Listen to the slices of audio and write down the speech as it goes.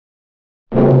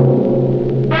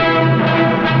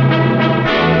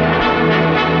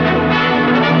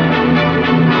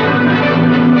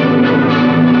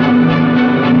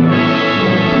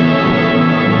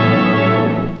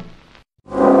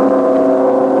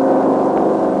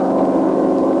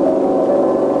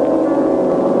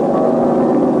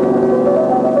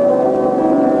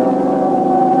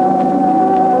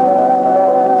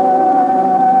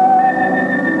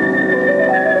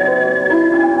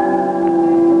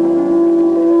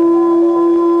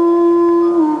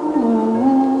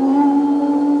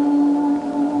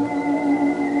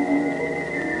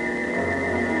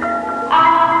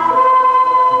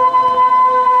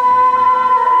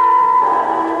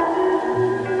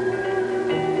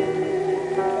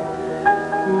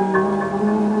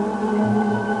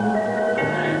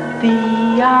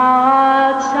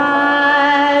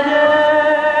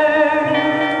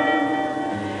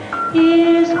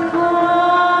is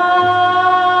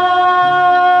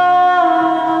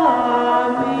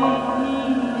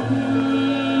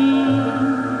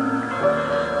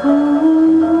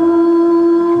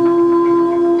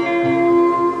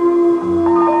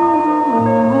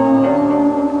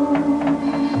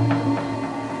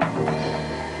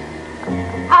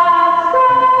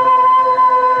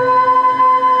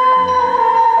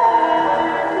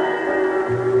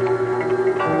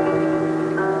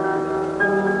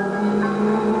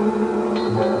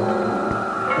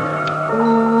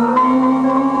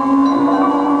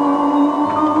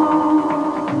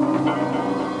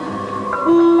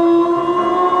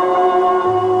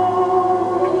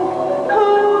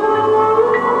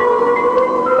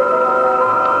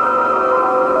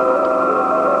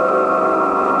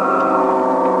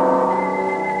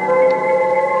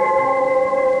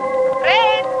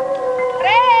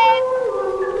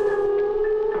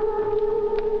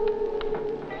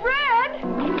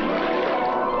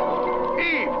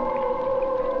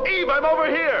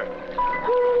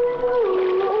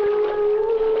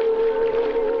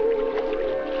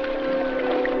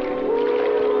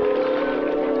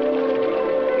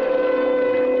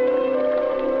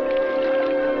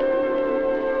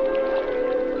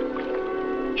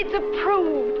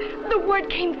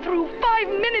came through 5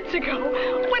 minutes ago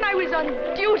when I was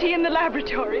on duty in the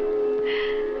laboratory.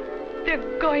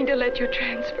 They're going to let you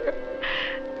transfer.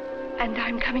 And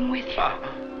I'm coming with you.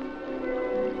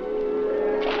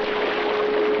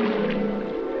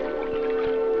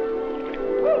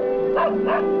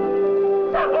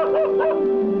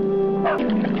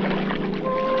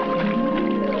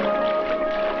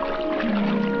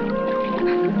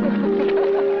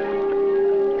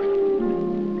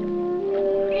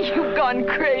 You've gone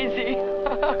crazy.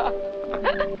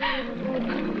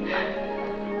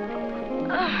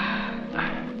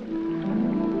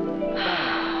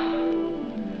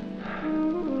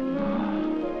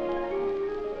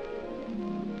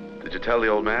 Did you tell the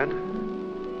old man?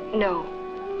 No.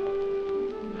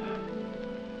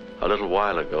 A little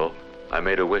while ago, I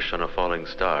made a wish on a falling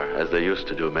star, as they used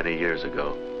to do many years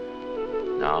ago.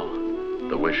 Now,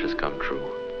 the wish has come true.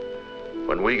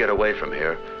 When we get away from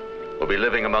here, we'll be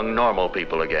living among normal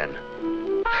people again.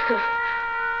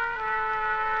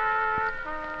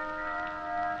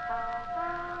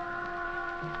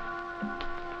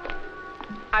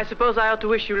 I suppose I ought to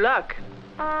wish you luck.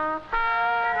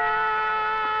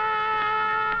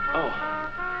 Oh,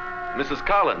 Mrs.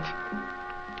 Collins.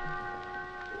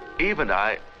 Eve and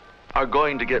I are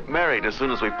going to get married as soon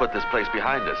as we put this place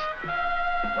behind us.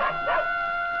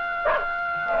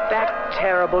 That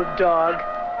terrible dog.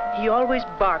 He always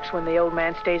barks when the old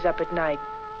man stays up at night.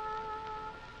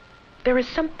 There is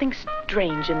something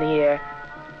strange in the air.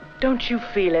 Don't you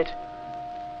feel it?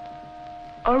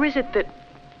 Or is it that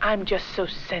I'm just so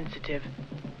sensitive?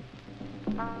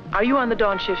 Are you on the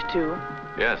dawn shift too?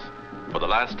 Yes, for the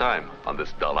last time on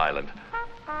this dull island.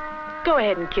 Go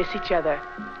ahead and kiss each other.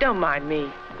 Don't mind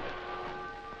me.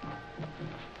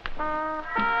 The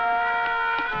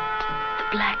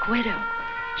Black Widow.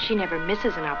 She never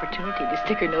misses an opportunity to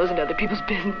stick her nose into other people's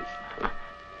business.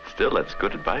 Still, that's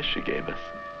good advice she gave us.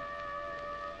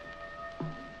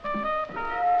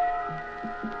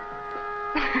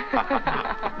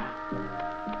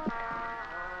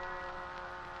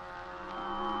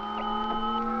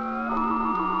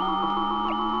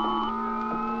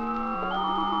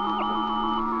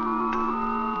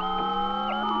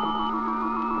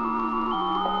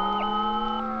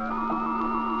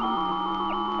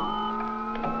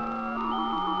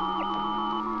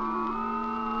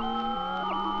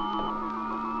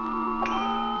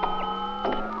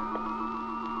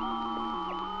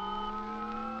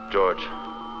 George,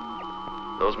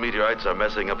 those meteorites are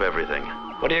messing up everything.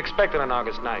 What do you expect on an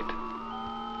August night?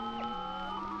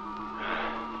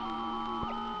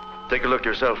 Take a look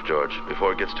yourself, George,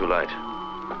 before it gets too light.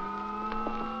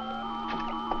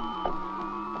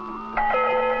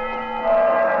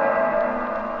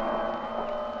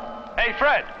 Hey,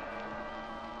 Fred!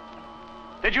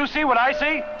 Did you see what I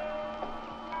see?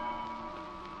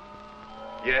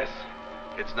 Yes,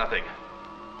 it's nothing.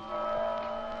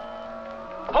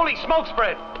 Holy smokes,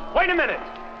 Fred! Wait a minute!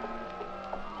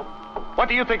 What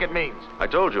do you think it means? I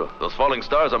told you, those falling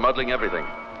stars are muddling everything.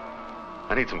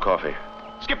 I need some coffee.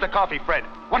 Skip the coffee, Fred.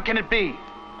 What can it be?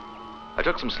 I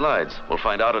took some slides. We'll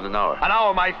find out in an hour. An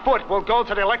hour, my foot will go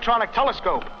to the electronic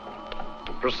telescope.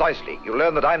 Precisely. You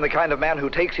learn that I'm the kind of man who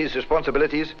takes his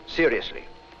responsibilities seriously.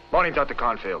 Morning, Dr.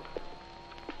 Cornfield.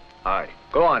 Hi.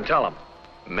 Go on, tell him.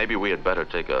 Maybe we had better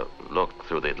take a look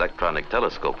through the electronic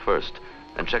telescope first.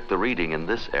 and check the reading in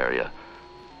this area.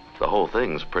 The whole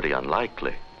thing's pretty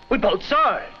unlikely. We both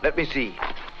saw it. Let me see.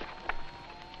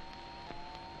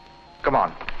 Come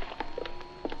on.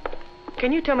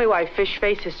 Can you tell me why Fish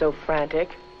Face is so frantic?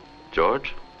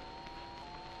 George?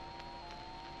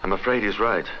 I'm afraid he's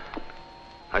right.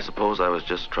 I suppose I was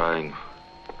just trying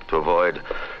to avoid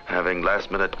having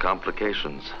last-minute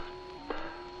complications.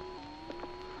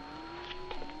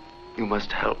 You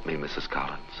must help me, Mrs.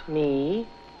 Collins. Me?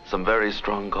 Some very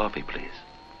strong coffee, please.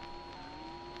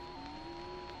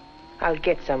 I'll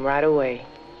get some right away.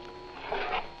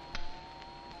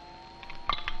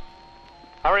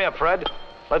 Hurry up, Fred.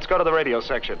 Let's go to the radio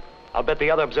section. I'll bet the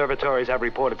other observatories have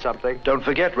reported something. Don't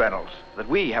forget, Reynolds, that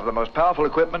we have the most powerful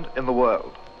equipment in the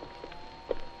world.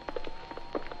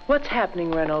 What's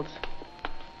happening, Reynolds?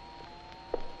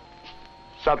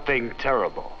 Something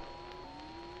terrible.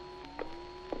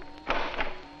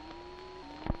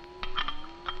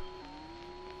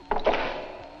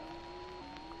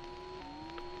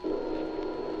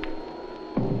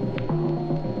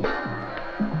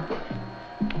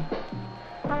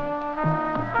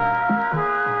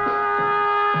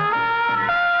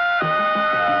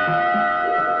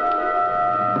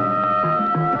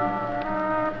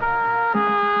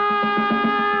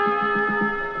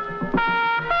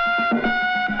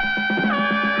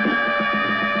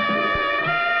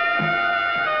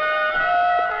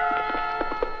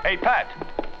 Hey, Pat,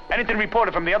 anything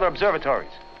reported from the other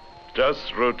observatories?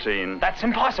 Just routine. That's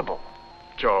impossible.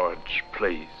 George,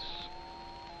 please.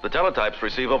 The teletypes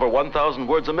receive over 1,000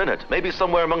 words a minute, maybe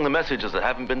somewhere among the messages that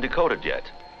haven't been decoded yet.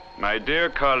 My dear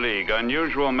colleague,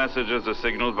 unusual messages are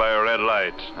signaled by a red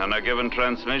light and are given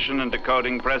transmission and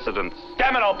decoding precedence.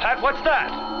 Damn it all, Pat, what's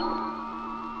that?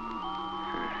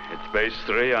 It's base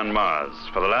 3 on Mars.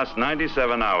 For the last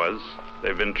 97 hours,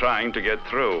 they've been trying to get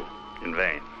through in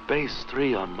vain. Base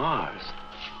 3 on Mars.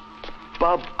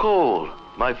 Bob Cole,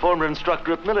 my former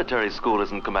instructor at military school,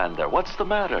 is in command there. What's the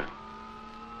matter?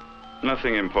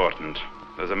 Nothing important.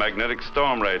 There's a magnetic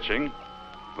storm raging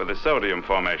with a sodium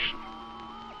formation.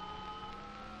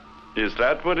 Is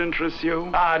that what interests you?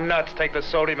 Ah, nuts. Take the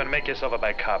sodium and make yourself a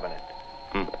bicarbonate.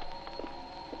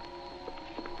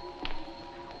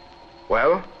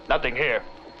 Well, Nothing here.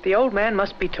 The old man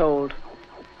must be told.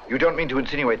 you don't mean to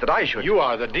insinuate that I should? You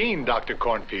are the dean, Dr.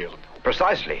 Cornfield.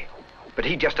 Precisely. But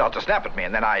he'd just start to snap at me,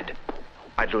 and then I'd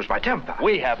lose my temper.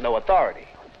 We have no authority.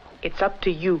 It's up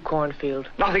to you, Cornfield.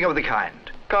 Nothing of the kind.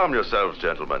 Calm yourselves,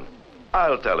 gentlemen.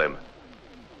 I'll tell him.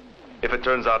 If it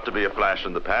turns out to be a flash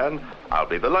in the pan, I'll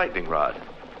be the lightning rod.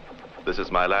 This is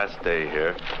my last day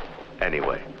here,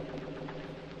 anyway.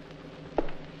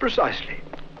 Precisely.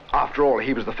 After all,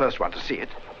 he was the first one to see it.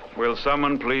 Will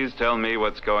someone please tell me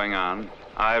what's going on?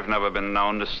 I've never been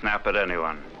known to snap at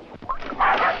anyone.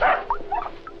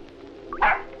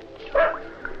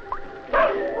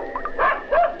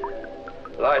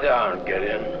 Lie down, get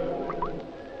in.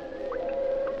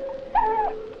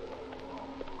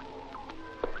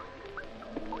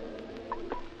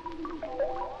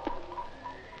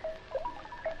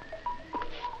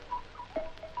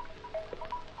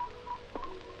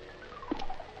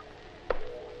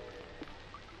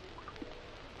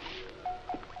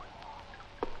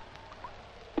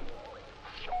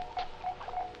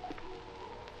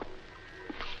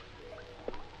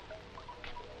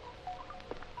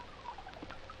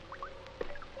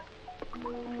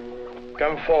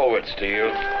 Come forwards, do you?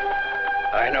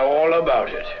 I know all about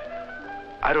it.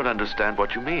 I don't understand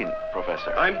what you mean,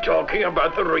 Professor. I'm talking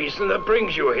about the reason that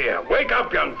brings you here. Wake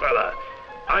up, young fella.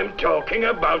 I'm talking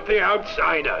about the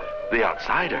outsider. The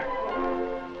outsider?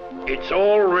 It's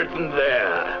all written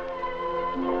there.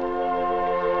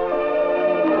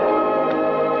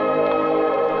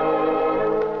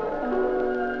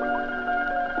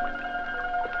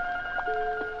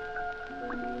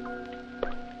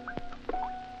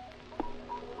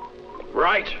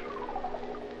 Right.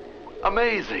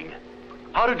 Amazing.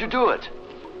 How did you do it?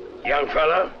 Young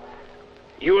fella,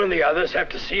 you and the others have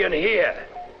to see and hear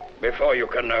before you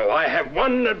can know. I have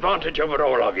one advantage over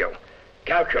all of you.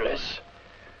 Calculus.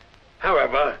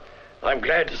 However, I'm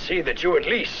glad to see that you at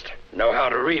least know how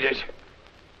to read it.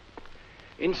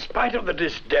 In spite of the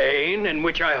disdain in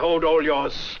which I hold all your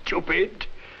stupid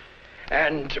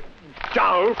and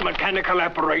dull mechanical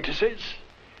apparatuses,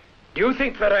 do you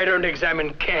think that I don't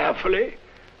examine carefully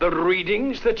the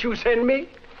readings that you send me?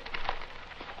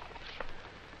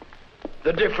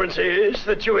 The difference is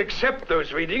that you accept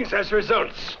those readings as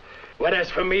results, whereas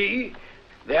for me,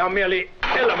 they are merely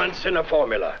elements in a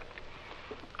formula.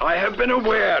 I have been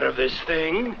aware of this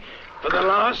thing for the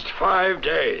last 5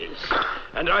 days,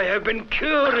 and I have been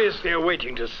curiously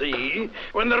awaiting to see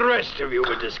when the rest of you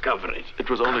would discover it. It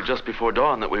was only just before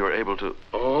dawn that we were able to...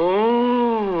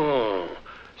 Oh,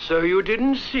 so you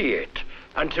didn't see it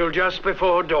until just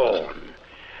before dawn.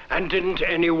 And didn't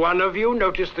any one of you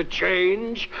notice the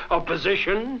change of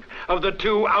position of the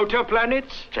two outer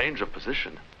planets? Change of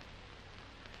position?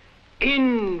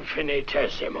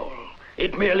 Infinitesimal.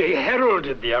 It merely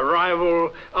heralded the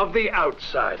arrival of the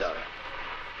outsider.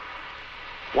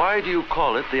 Why do you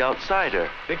call it the outsider?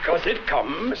 Because it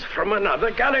comes from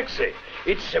another galaxy.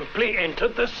 It simply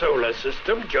entered the solar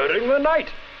system during the night.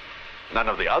 None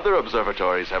of the other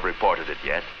observatories have reported it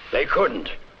yet. They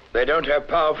couldn't. They don't have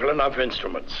powerful enough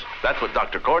instruments. That's what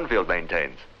Dr. Cornfield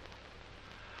maintains.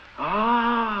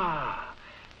 Ah,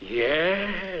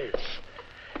 yes.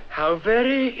 How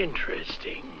very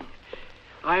interesting.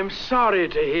 I'm sorry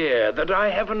to hear that I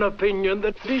have an opinion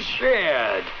that is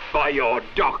shared by your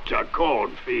Dr.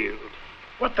 Cornfield.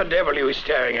 What the devil are you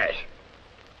staring at?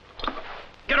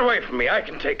 Get away from me. I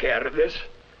can take care of this.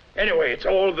 Anyway, it's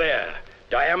all there.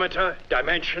 Diameter,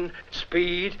 dimension,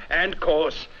 speed, and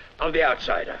course of the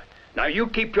outsider. Now you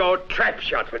keep your trap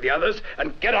shut with the others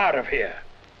and get out of here.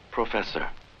 Professor,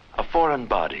 a foreign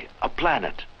body, a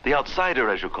planet, the outsider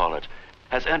as you call it,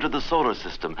 has entered the solar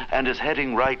system and is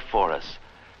heading right for us.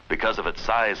 Because of its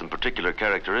size and particular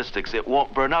characteristics, it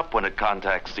won't burn up when it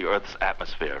contacts the Earth's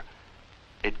atmosphere.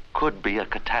 It could be a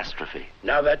catastrophe.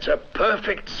 Now that's a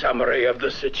perfect summary of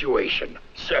the situation.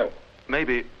 So?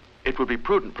 Maybe it would be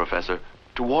prudent, Professor,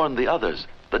 to warn the others,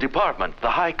 the department, the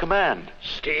high command.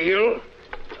 Steele,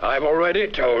 I've already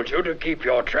told you to keep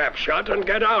your trap shut and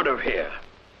get out of here.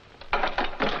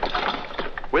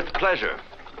 With pleasure.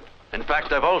 In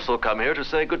fact, I've also come here to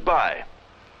say goodbye.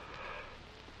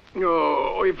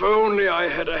 Oh, if only I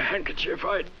had a handkerchief,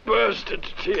 I'd burst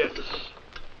into tears.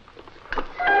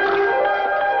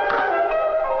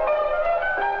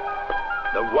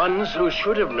 The ones who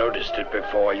should have noticed it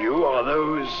before you are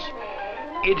those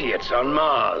idiots on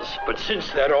Mars. But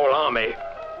since they're all army...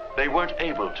 They weren't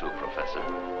able to, Professor.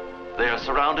 They are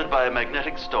surrounded by a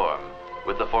magnetic storm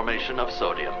with the formation of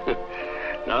sodium.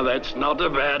 Now that's not a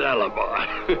bad alibi.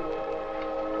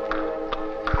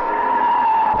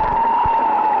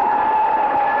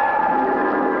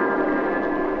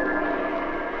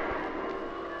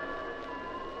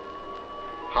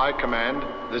 High Command,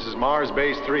 this is Mars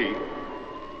Base 3.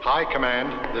 High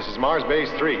Command, this is Mars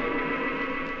Base 3.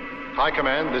 High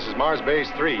Command, this is Mars Base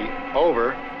 3.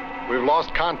 Over. We've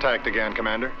lost contact again,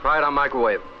 Commander. Try it on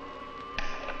microwave.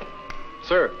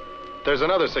 Sir, there's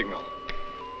another signal.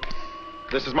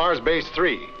 This is Mars Base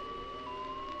 3.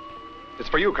 It's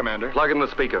for you, Commander. Plug in the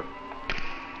speaker.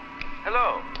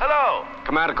 Hello, hello.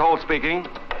 Commander Cole speaking.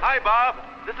 Hi, Bob.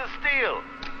 This is Steele.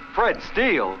 Fred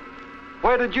Steele?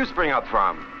 Where did you spring up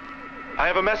from? I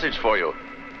have a message for you.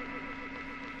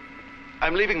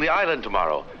 I'm leaving the island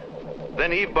tomorrow.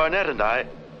 Then Eve Barnett and I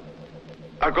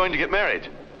are going to get married.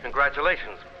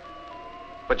 Congratulations.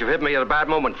 But you've hit me at a bad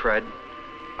moment, Fred.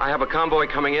 I have a convoy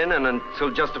coming in, and until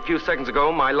just a few seconds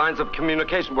ago, my lines of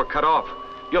communication were cut off.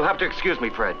 You'll have to excuse me,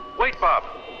 Fred. Wait, Bob.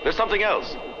 There's something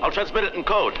else. I'll transmit it in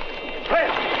code. Fred!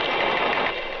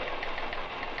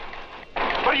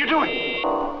 What are you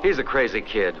doing? He's a crazy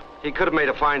kid. He could have made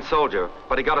a fine soldier,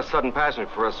 but he got a sudden passion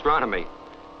for astronomy.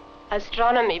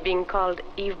 Astronomy being called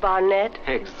Eve Barnett?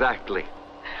 Exactly.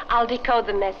 I'll decode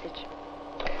the message.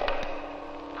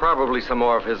 Probably some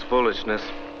more of his foolishness.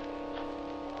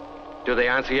 Do they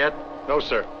answer yet? No,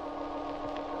 sir.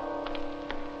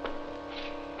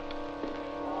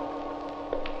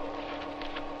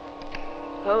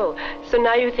 Oh, so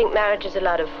now you think marriage is a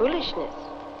lot of foolishness?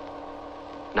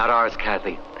 Not ours,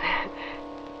 Kathy.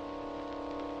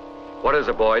 What is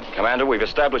it, Boyd? Commander, we've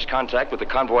established contact with the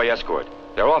convoy escort.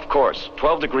 They're off course,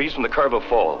 12 degrees from the curve of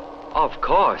fall. Of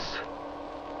course.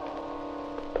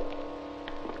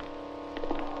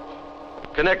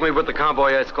 Connect me with the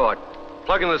convoy escort.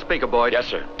 Plug in the speaker, Boyd. Yes,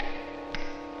 sir.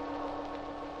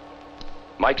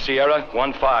 Mike Sierra,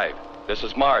 1-5. This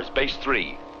is Mars, Base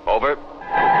 3. Over.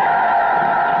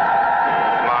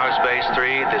 Mars Base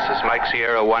 3, this is Mike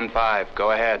Sierra, 1-5.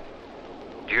 Go ahead.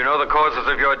 Do you know the causes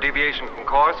of your deviation from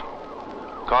course?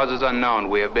 Causes unknown.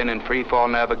 We have been in free-fall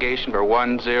navigation for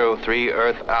 103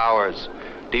 Earth hours.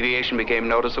 Deviation became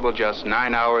noticeable just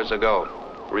 9 hours ago.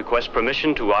 Request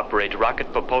permission to operate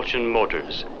rocket propulsion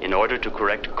motors in order to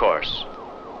correct course.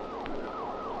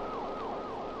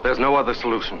 There's no other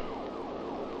solution.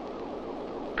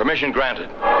 Permission granted.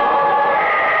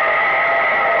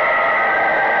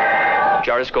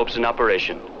 Gyroscopes in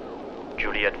operation.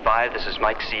 Juliet 5, this is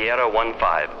Mike Sierra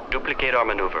 1-5. Duplicate our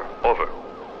maneuver. Over.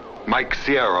 Mike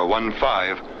Sierra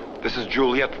 1-5. This is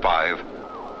Juliet 5.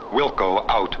 Wilco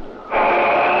out.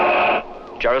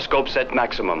 Gyroscopes at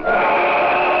maximum.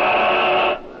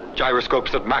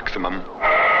 Gyroscopes at maximum.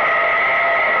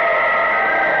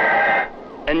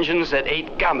 Engines at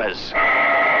 8 gammas.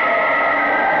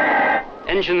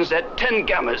 Engines at 10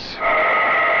 gammas.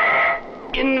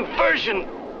 Inversion,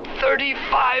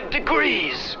 35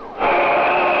 degrees.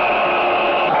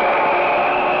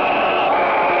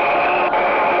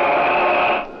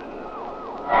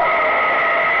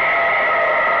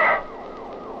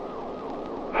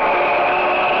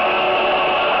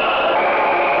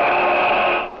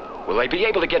 Will they be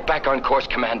able to get back on course,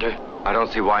 Commander? I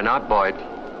don't see why not, Boyd.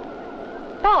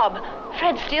 Bob,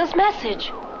 Fred Steele's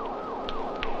message.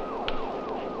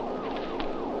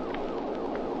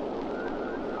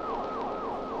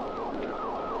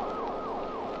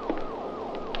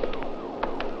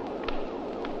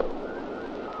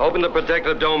 Open the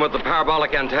protective dome with the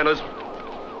parabolic antennas.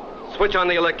 Switch on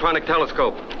the electronic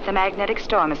telescope. The magnetic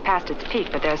storm has passed its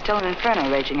peak, but there's still an inferno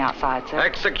raging outside, sir.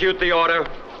 Execute the order.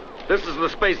 This is the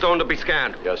space zone to be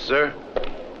scanned. Yes, sir.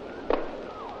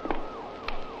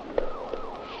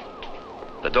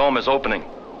 The dome is opening.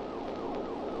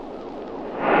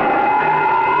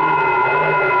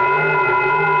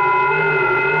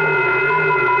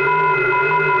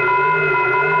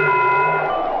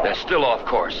 They're still off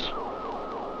course,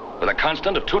 with a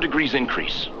constant of 2 degrees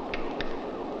increase.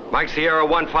 Mike Sierra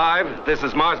 1-5, this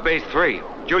is Mars Base 3.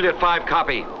 Juliet 5,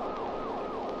 copy.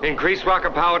 Increase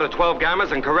rocket power to 12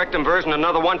 gammas and correct inversion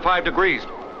another 15 degrees.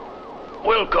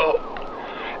 Wilco.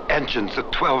 Engines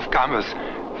at 12 gammas.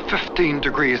 15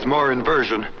 degrees more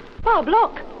inversion. Bob,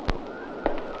 look.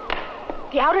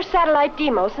 The outer satellite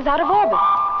Deimos is out of orbit.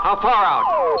 How far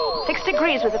out? 6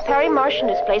 degrees with a peri-Martian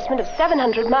displacement of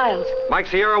 700 miles. Mike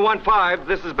Sierra 1-5,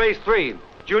 this is Base 3.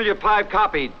 Juliet 5,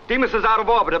 copy. Deimos is out of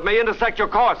orbit. It may intersect your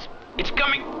course. It's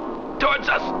coming towards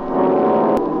us.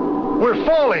 We're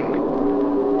falling.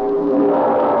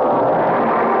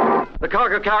 The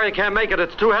cargo carrier can't make it.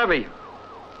 It's too heavy.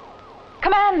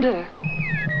 Commander!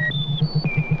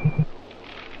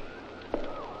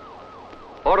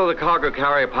 Order the cargo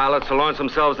carrier pilots to launch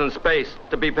themselves in space.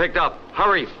 To be picked up.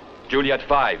 Hurry. Juliet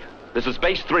 5, this is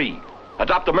Base 3.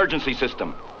 Adopt emergency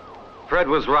system. Fred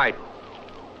was right.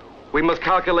 We must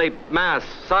calculate mass,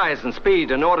 size, and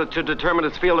speed in order to determine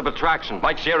its field of attraction.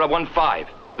 Mike Sierra 1-5,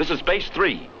 this is Base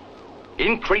 3.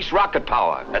 Increase rocket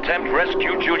power. Attempt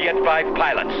rescue Juliet 5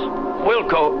 pilots.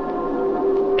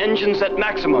 Wilco, engines at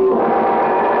maximum.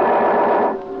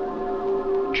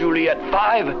 Juliet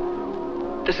 5,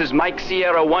 this is Mike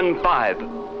Sierra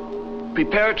 1-5.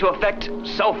 Prepare to effect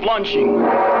self-launching.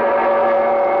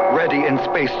 Ready in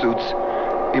spacesuits.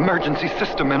 Emergency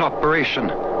system in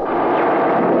operation.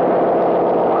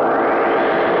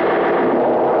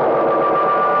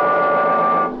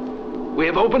 We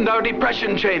have opened our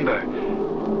depression chamber.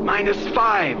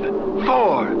 -5,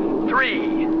 4,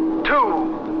 3,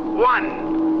 2,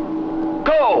 1.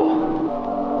 Go!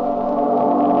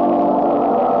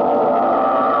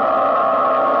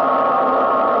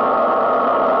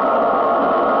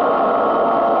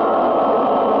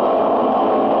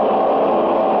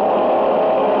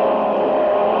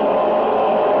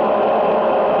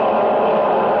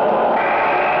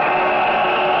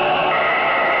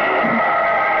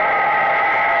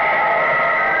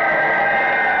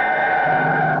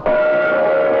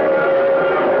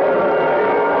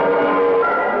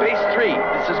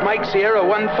 Sierra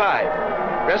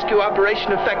 1-5. Rescue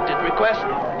operation effected. Request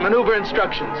maneuver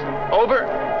instructions. Over.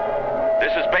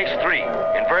 This is Base 3.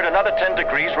 Invert another 10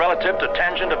 degrees relative to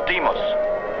tangent of Deimos.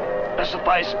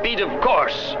 Specify speed of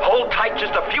course. Hold tight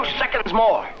just a few seconds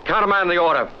more. Countermand the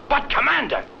order. But,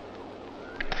 Commander!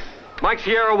 Mike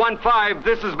Sierra 1-5,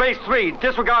 this is Base 3.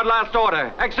 Disregard last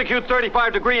order. Execute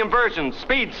 35-degree inversion.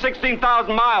 Speed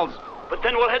 16,000 miles. But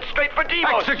then we'll head straight for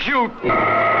Deimos. Execute!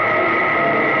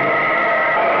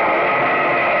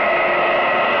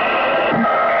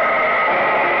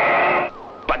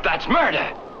 But that's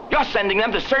murder. You're sending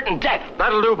them to certain death.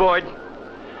 That'll do, Boyd.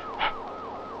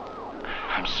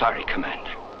 I'm sorry,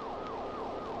 Commander.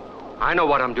 I know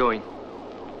what I'm doing.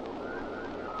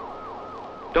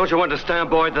 Don't you understand,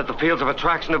 Boyd, that the fields of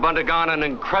attraction have undergone an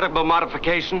incredible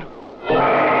modification? We're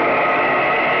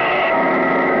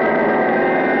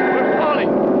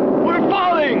falling! We're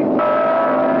falling!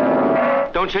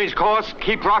 Don't change course.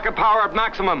 Keep rocket power at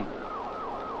maximum.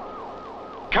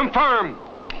 Confirm.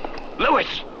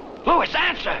 Lewis! Lewis,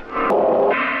 answer!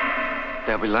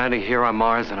 They'll be landing here on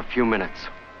Mars in a few minutes.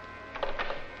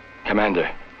 Commander,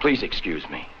 please excuse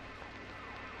me.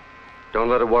 Don't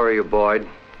let it worry you, Boyd.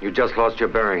 You just lost your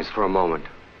bearings for a moment.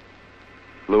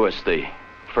 Lewis, the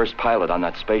first pilot on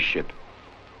that spaceship,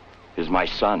 is my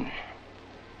son.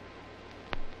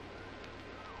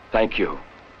 Thank you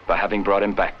for having brought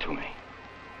him back to me.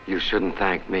 You shouldn't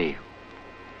thank me.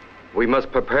 We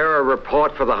must prepare a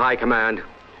report for the High Command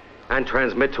and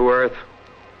transmit to Earth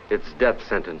its death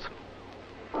sentence.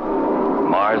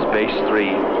 Mars Base 3,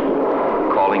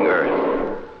 calling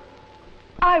Earth.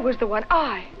 I was the one.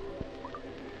 I.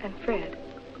 And Fred.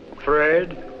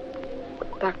 Fred?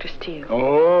 Dr. Steele.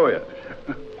 Oh, yes.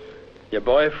 Your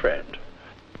boyfriend.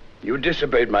 You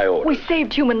disobeyed my orders. We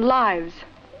saved human lives.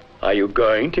 Are you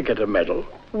going to get a medal?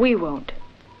 We won't.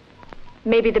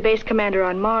 Maybe the base commander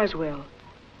on Mars will.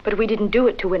 But we didn't do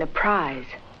it to win a prize.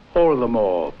 All the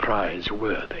more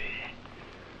prize-worthy.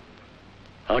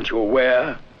 Aren't you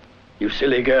aware, you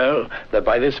silly girl, that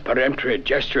by this peremptory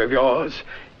gesture of yours,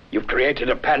 you've created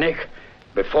a panic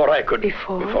before I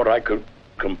could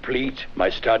complete my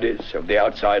studies of the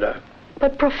outsider?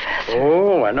 But, Professor...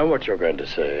 Oh, I know what you're going to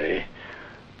say.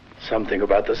 Something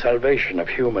about the salvation of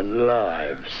human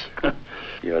lives.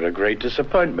 You're a great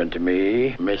disappointment to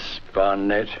me, Miss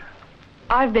Barnett.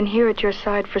 I've been here at your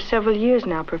side for several years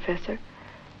now, Professor.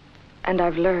 And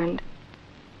I've learned,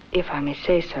 if I may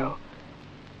say so,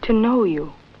 to know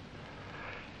you.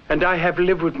 And I have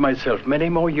lived with myself many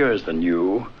more years than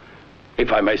you,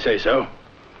 if I may say so.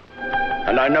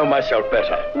 And I know myself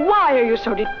better. Why are you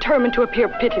so determined to appear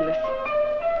pitiless?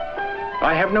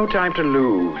 I have no time to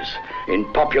lose in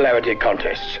popularity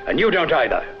contests, and you don't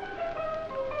either.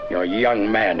 Your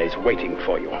young man is waiting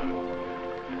for you.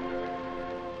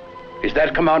 Is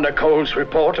that Commander Cole's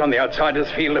report on the outsider's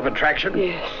field of attraction?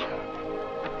 Yes.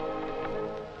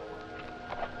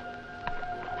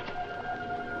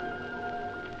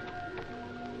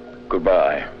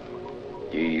 Goodbye,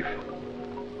 Eve.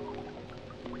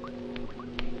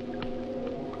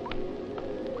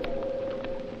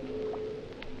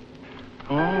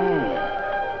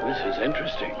 Oh, this is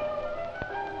interesting.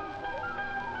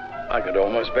 I could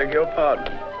almost beg your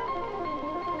pardon.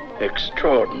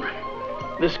 Extraordinary.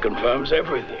 This confirms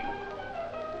everything.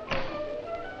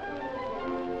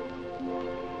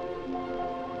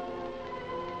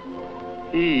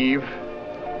 Eve.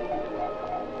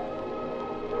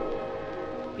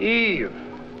 Eve.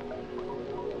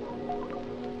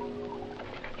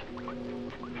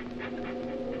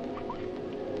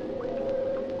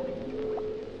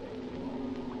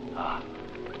 Ah.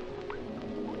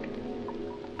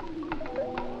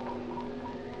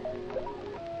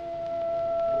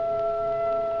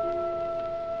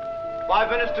 5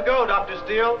 minutes to go, Dr.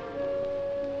 Steele.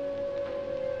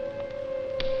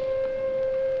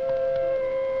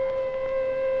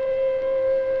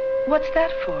 What's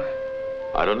that for?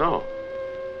 I don't know.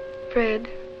 Fred,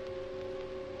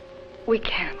 we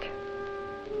can't.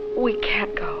 We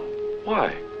can't go.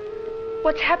 Why?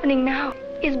 What's happening now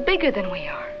is bigger than we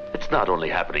are. It's not only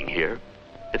happening here.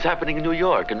 It's happening in New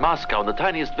York, in Moscow, in the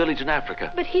tiniest village in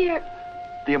Africa. But here...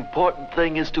 The important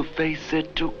thing is to face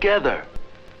it together.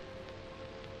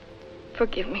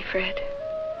 Forgive me, Fred.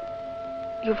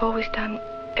 You've always done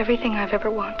everything I've ever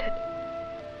wanted.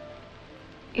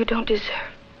 You don't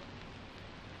deserve.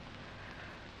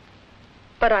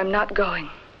 But I'm not going.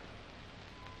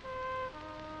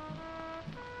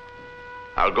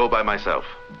 I'll go by myself.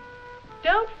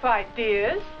 Don't fight,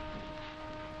 dears.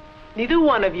 Neither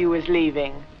one of you is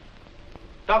leaving.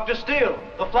 Dr. Steele,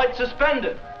 the flight's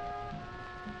suspended.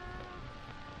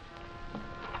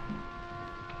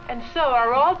 And so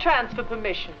are all transfer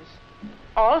permissions.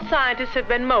 All scientists have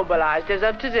been mobilized as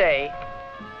of today.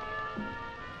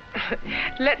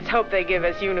 Let's hope they give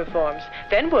us uniforms.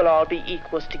 Then we'll all be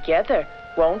equals together,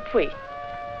 won't we?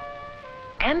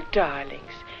 And,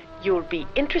 darlings, you'll be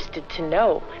interested to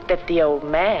know that the old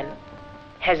man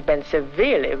has been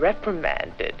severely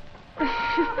reprimanded.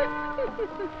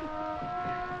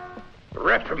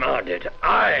 Reprimanded?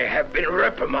 I have been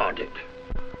reprimanded.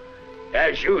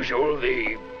 As usual,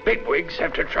 the bigwigs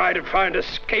have to try to find a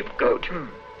scapegoat.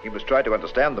 He was trying to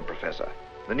understand them, Professor.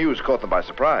 The news caught them by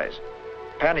surprise.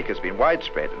 Panic has been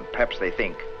widespread, and perhaps they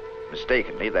think,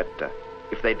 mistakenly, that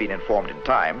if they'd been informed in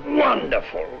time...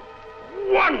 Wonderful!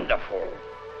 Wonderful!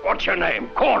 What's your name?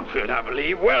 Cornfield, I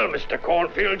believe. Well, Mr.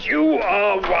 Cornfield, you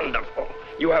are wonderful.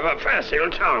 You have a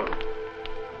facile tongue.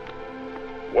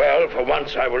 Well, for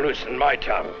once I will loosen my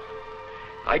tongue.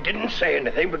 I didn't say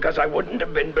anything because I wouldn't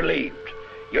have been believed.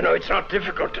 You know, it's not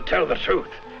difficult to tell the truth,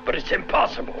 but it's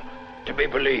impossible to be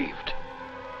believed.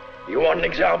 You want an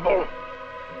example?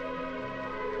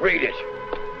 Read it.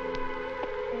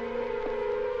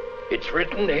 It's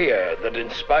written here that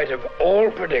in spite of all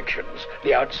predictions,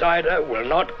 the outsider will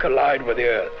not collide with the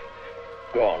Earth.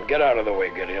 Go on, get out of the way,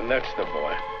 Gideon. That's the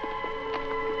boy.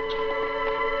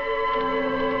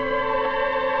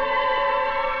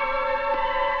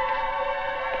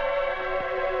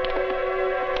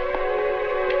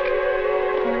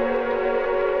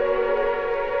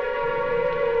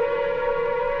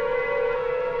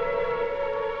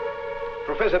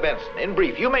 Professor Benson, in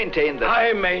brief, you maintain that...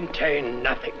 I maintain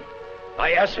nothing.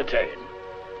 I ascertain.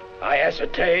 I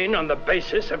ascertain on the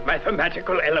basis of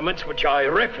mathematical elements which are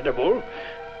irrefutable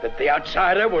that the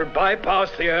outsider will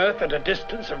bypass the Earth at a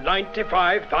distance of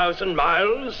 95,000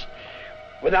 miles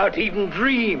without even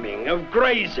dreaming of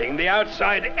grazing the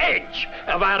outside edge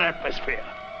of our atmosphere.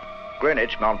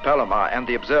 Greenwich, Mount Palomar, and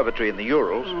the observatory in the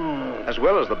Urals, as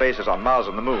well as the bases on Mars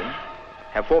and the Moon,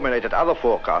 have formulated other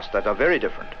forecasts that are very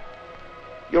different.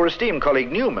 Your esteemed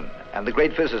colleague Newman and the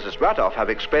great physicist Ratoff have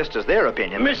expressed as their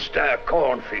opinion... Mr.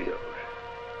 Cornfield,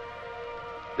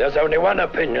 there's only one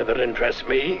opinion that interests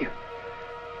me.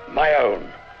 My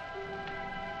own.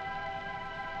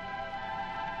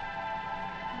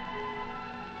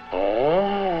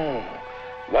 Oh,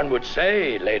 one would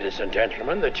say, ladies and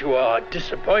gentlemen, that you are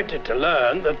disappointed to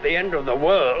learn that the end of the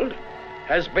world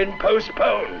has been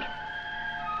postponed.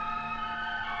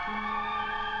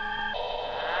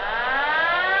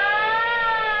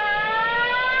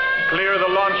 Clear the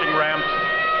launching ramps.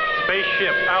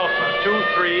 Spaceship Alpha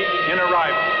 23 in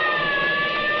arrival.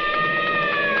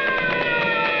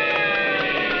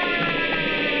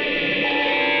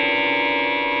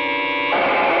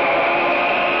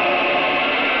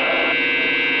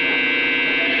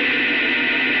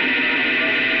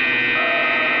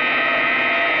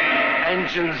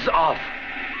 Engines off.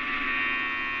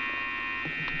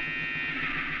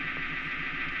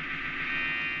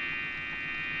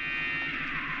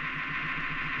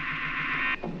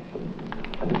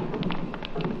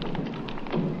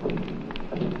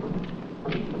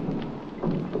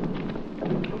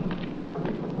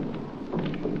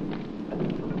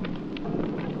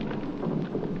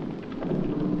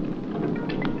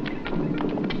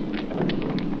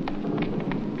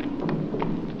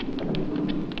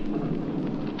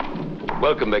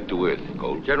 Welcome back to Earth,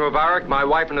 Cole. General Varick, my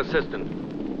wife and assistant.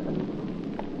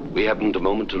 We haven't a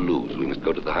moment to lose. We must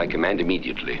go to the High Command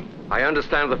immediately. I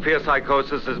understand the fear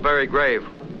psychosis is very grave.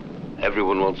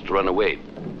 Everyone wants to run away.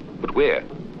 But where?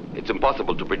 It's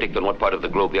impossible to predict on what part of the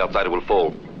globe the outsider will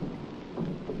fall.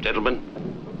 Gentlemen?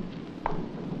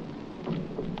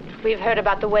 We've heard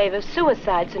about the wave of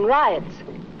suicides and riots.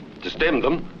 To stem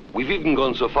them, we've even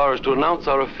gone so far as to announce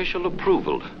our official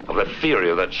approval of the theory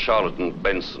of that charlatan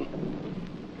Benson.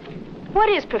 What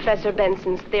is Professor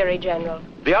Benson's theory, General?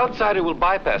 The outsider will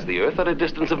bypass the Earth at a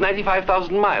distance of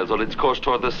 95,000 miles on its course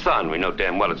toward the sun. We know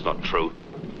damn well it's not true.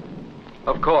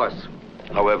 Of course.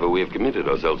 However, we have committed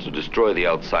ourselves to destroy the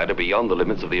outsider beyond the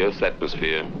limits of the Earth's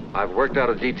atmosphere. I've worked out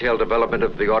a detailed development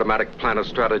of the automatic plan of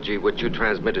strategy which you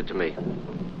transmitted to me.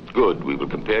 Good. We will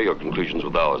compare your conclusions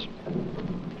with ours.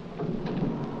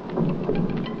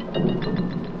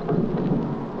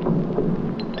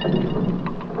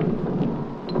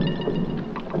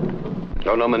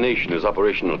 Our nomination as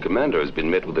operational commander has been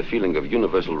met with a feeling of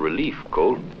universal relief,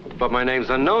 Cole. But my name's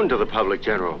unknown to the public,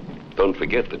 General. Don't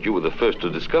forget that you were the first to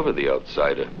discover the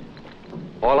outsider.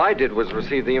 All I did was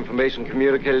receive the information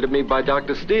communicated to me by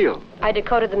Dr. Steele. I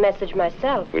decoded the message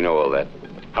myself. We know all that.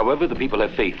 However, the people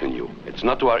have faith in you. It's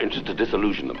not to our interest to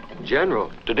disillusion them.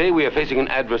 General. Today we are facing an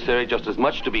adversary just as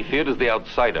much to be feared as the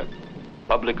outsider.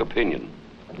 Public opinion.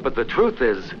 But the truth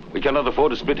is... We cannot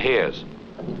afford to split hairs.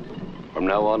 From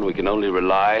now on, we can only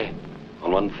rely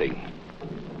on one thing.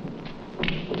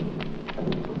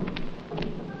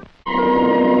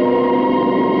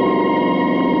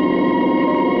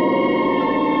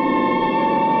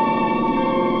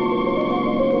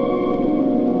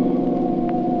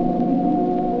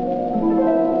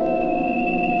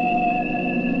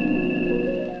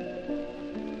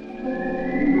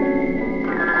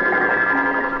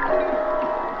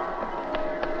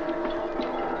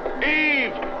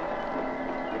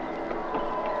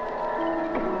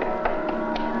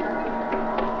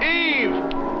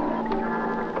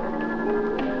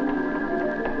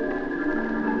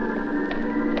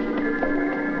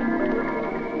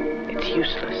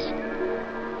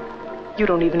 You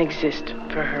don't even exist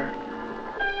for her.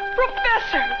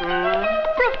 Professor!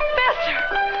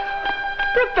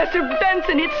 Professor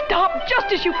Benson, it stopped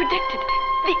just as you predicted.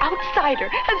 The outsider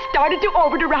has started to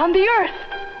orbit around the Earth.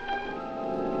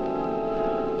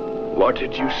 What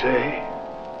did you say?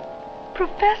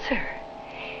 Professor,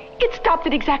 it stopped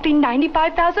at exactly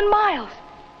 95,000 miles,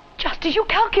 just as you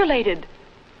calculated.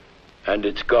 And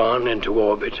it's gone into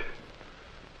orbit.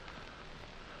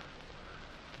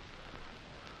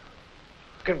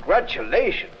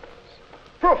 Congratulations.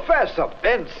 Professor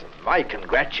Benson, my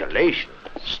congratulations.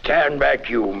 Stand back,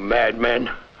 you madmen.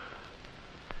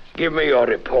 Give me your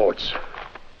reports.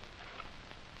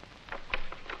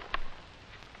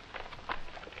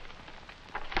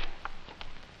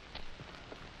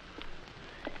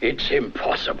 It's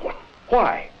impossible.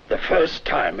 Why? The first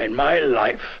time in my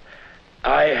life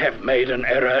I have made an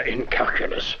error in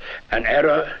calculus. An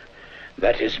error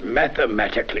that is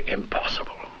mathematically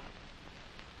impossible.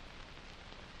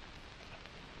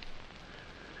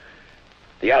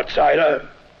 The outsider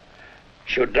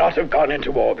should not have gone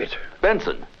into orbit.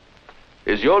 Benson,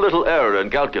 is your little error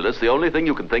in calculus the only thing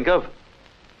you can think of?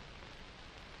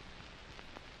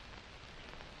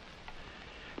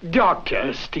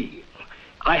 Dr. Steele,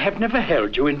 I have never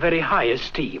held you in very high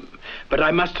esteem, but I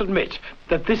must admit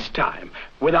that this time,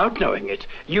 without knowing it,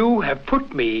 you have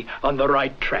put me on the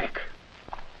right track.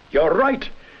 You're right.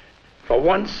 For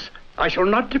once, I shall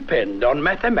not depend on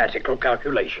mathematical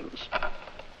calculations.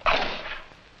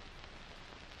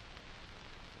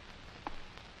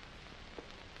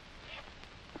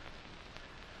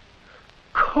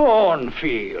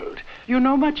 Cornfield, you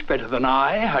know much better than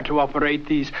I how to operate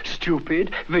these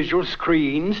stupid visual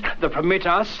screens that permit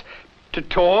us to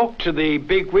talk to the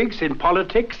bigwigs in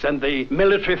politics and the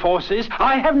military forces.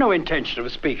 I have no intention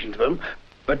of speaking to them,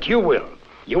 but you will.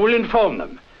 You will inform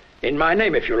them, in my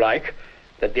name if you like,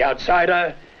 that the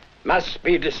outsider must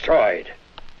be destroyed,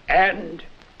 and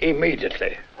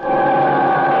immediately.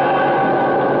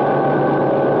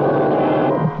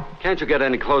 Can't you get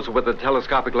any closer with the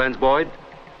telescopic lens, Boyd?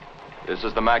 This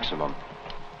is the maximum.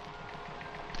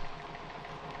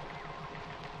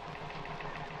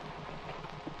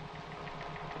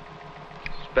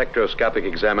 Spectroscopic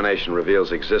examination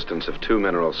reveals existence of 2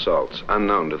 mineral salts,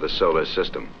 unknown to the solar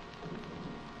system.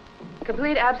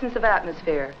 Complete absence of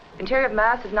atmosphere. Interior of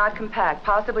mass is not compact,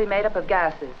 possibly made up of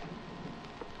gases.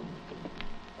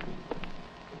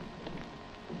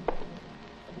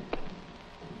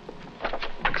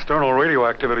 External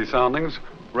radioactivity soundings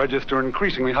register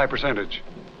increasingly high percentage.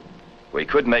 We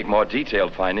could make more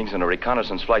detailed findings in a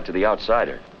reconnaissance flight to the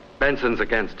outsider. Benson's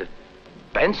against it.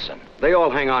 Benson? They all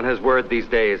hang on his word these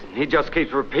days. He just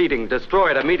keeps repeating,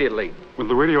 destroy it immediately. With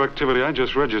the radioactivity I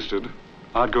just registered,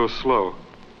 I'd go slow.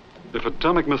 If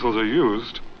atomic missiles are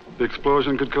used, the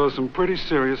explosion could cause some pretty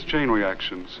serious chain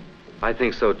reactions. I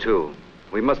think so, too.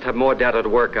 We must have more data to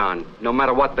work on, no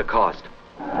matter what the cost.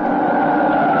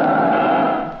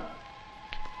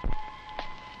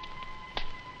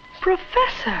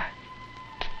 Professor!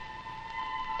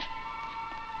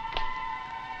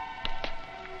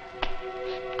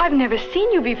 I've never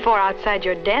seen you before outside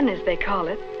your den, as they call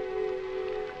it.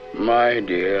 My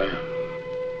dear.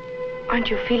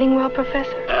 Aren't you feeling well,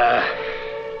 Professor?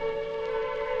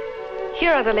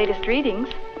 Here are the latest readings.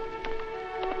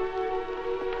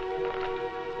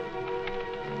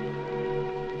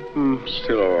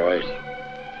 Still all right.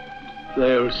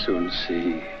 They'll soon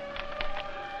see.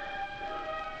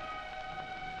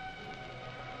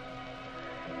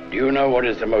 Do you know what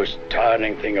is the most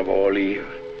tiring thing of all, Eve?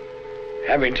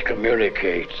 Having to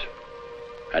communicate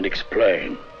and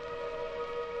explain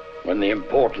when the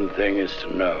important thing is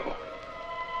to know.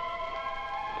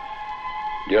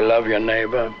 Do you love your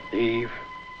neighbor, Eve?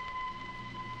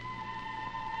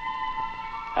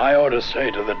 I ought to say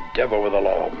to the devil with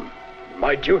alarm,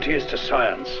 my duty is to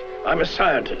science. I'm a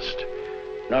scientist,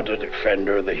 not a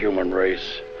defender of the human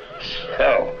race.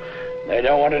 So, they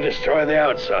don't want to destroy the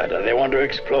outsider. They want to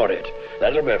explore it.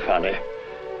 That'll be funny.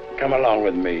 Come along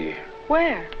with me.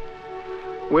 Where?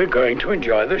 We're going to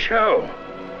enjoy the show.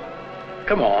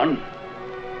 Come on.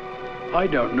 I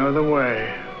don't know the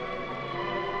way.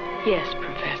 Yes,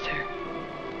 Professor.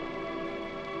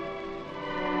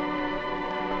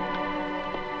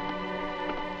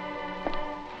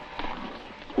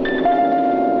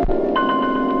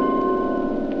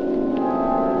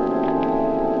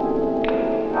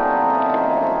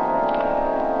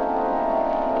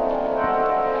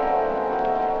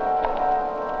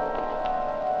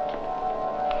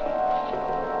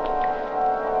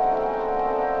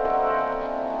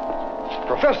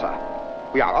 Professor,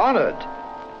 we are honored.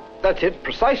 That's it,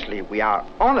 precisely. We are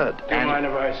honored. Do you mind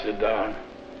if I sit down?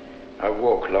 I've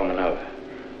walked long enough.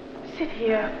 Sit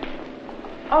here.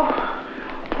 Oh,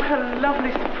 what a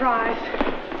lovely surprise.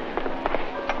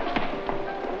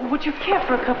 Would you care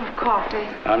for a cup of coffee?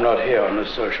 I'm not here on a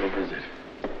social visit.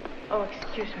 Oh,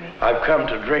 excuse me. I've come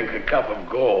to drink a cup of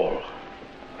gall.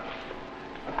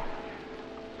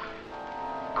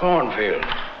 Cornfield,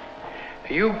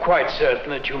 are you quite certain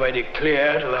that you made it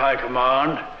clear to the High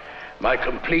Command my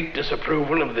complete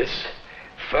disapproval of this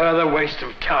further waste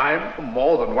of time?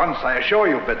 More than once, I assure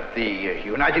you, but the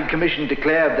United Commission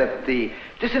declared that the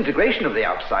disintegration of the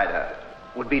outsider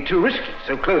would be too risky,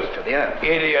 so close to the Earth.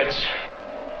 Idiots.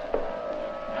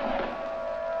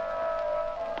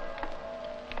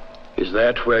 Is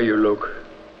that where you look?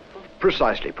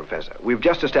 Precisely, Professor. We've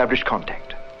just established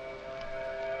contact.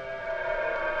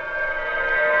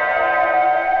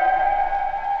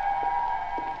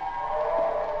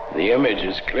 The image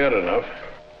is clear enough.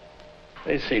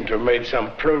 They seem to have made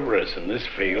some progress in this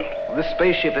field. This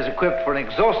spaceship is equipped for an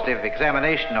exhaustive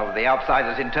examination of the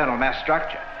outsider's internal mass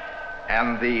structure.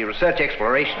 And the research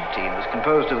exploration team is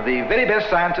composed of the very best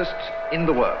scientists in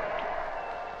the world.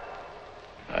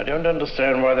 I don't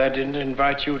understand why they didn't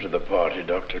invite you to the party,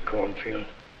 Dr. Cornfield.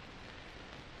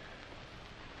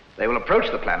 They will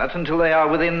approach the planet until they are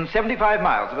within 75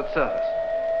 miles of its surface.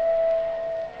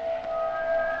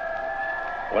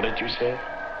 What did you say?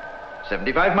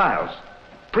 75 miles.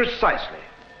 Precisely.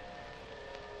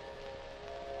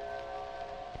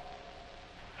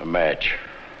 A match.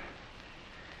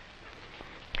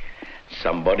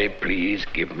 Somebody please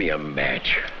give me a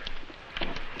match.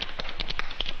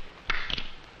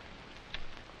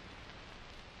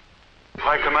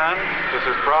 High Command, this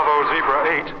is Bravo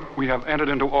Zebra 8. We have entered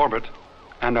into orbit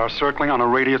and are circling on a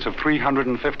radius of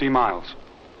 350 miles.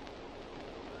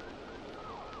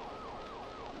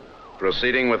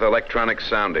 Proceeding with electronic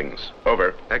soundings.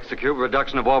 Over. Execute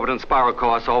reduction of orbit and spiral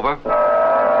course. Over.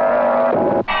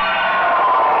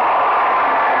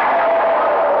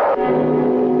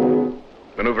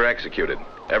 Maneuver executed.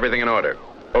 Everything in order.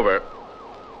 Over.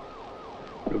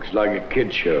 Looks like a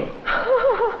kid show.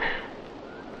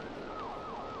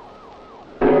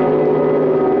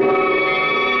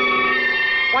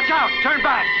 Watch out! Turn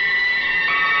back!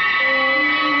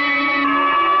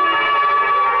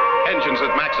 Engines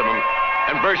at maximum.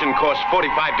 Inversion course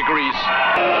 45 degrees.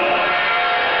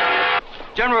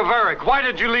 General Varick, why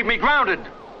did you leave me grounded?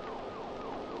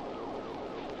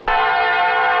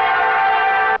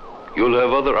 You'll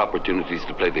have other opportunities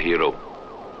to play the hero.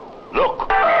 Look!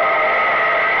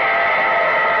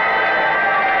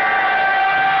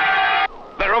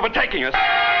 They're overtaking us!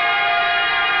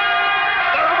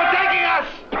 They're overtaking us!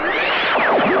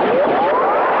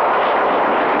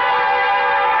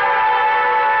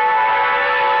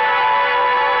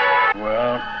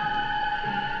 Well,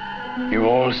 you've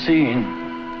all seen,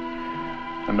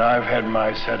 and I've had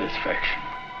my satisfaction.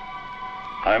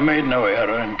 I made no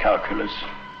error in calculus.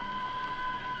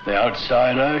 The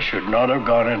outsider should not have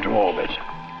gone into orbit.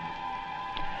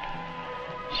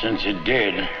 Since it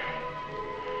did,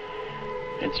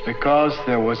 it's because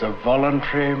there was a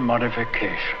voluntary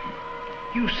modification.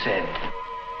 You said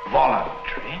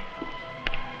voluntary?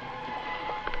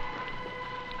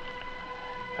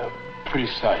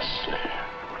 Precisely.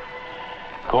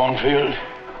 Cornfield,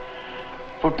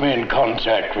 put me in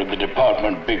contact with the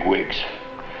department bigwigs.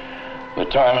 The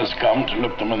time has come to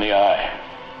look them in the eye.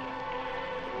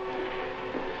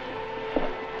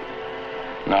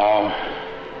 Now,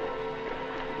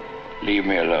 leave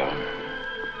me alone.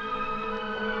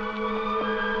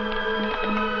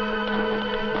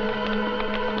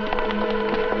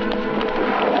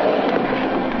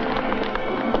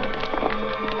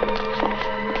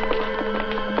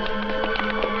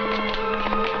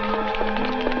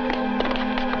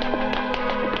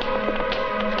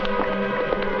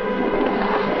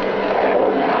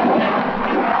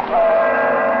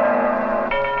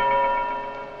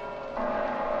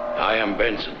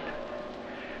 Benson,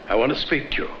 I want to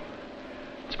speak to you.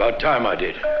 It's about time I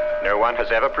did. No one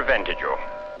has ever prevented you.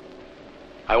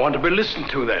 I want to be listened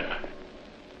to, then.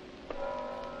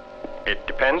 It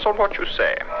depends on what you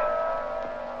say.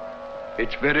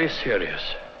 It's very serious.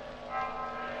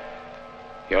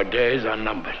 Your days are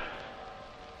numbered.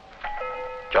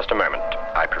 Just a moment.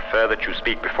 I prefer that you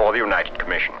speak before the United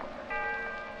Commission.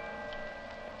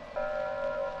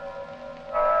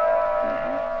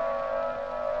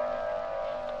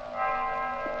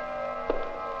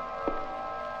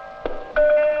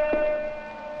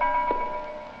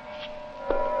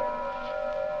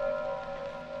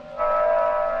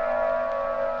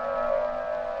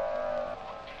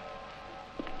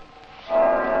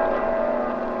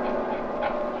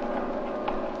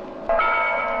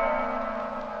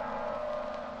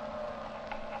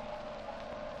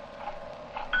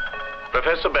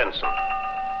 Professor Benson.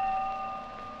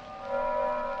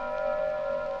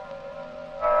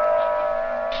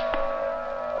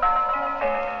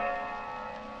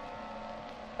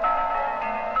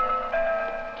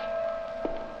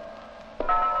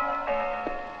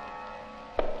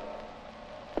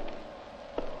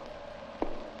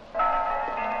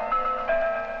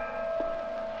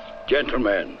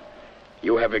 Gentlemen,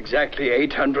 you have exactly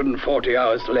 840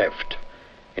 hours left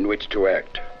in which to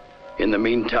act. In the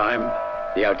meantime,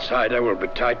 the outsider will be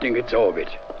tightening its orbit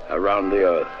around the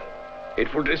Earth.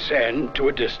 It will descend to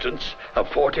a distance of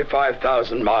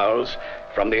 45,000 miles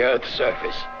from the Earth's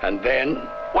surface, and then...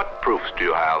 What proofs do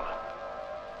you have?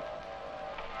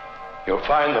 You'll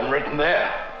find them written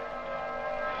there.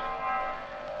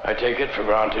 I take it for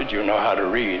granted you know how to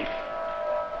read.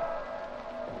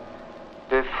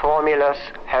 The formulas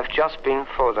have just been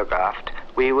photographed.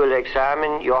 We will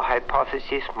examine your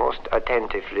hypothesis most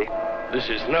attentively. This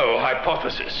is no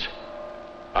hypothesis.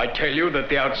 I tell you that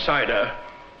the outsider,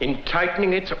 in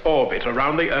tightening its orbit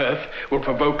around the Earth, will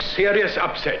provoke serious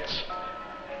upsets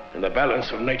in the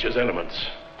balance of nature's elements.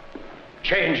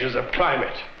 Changes of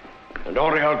climate and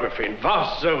orography in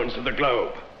vast zones of the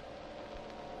globe.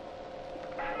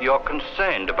 You're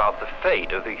concerned about the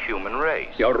fate of the human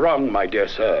race. You're wrong, my dear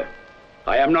sir.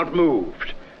 I am not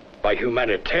moved by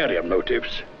humanitarian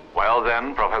motives. Well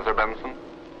then, Professor Benson?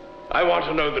 I want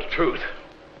to know the truth.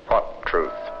 What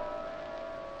truth?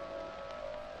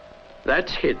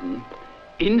 That's hidden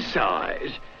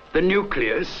inside the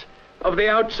nucleus of the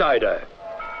outsider.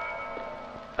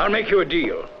 I'll make you a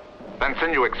deal.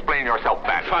 Benson, you explain yourself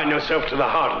back. Find yourself to the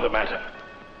heart of the matter.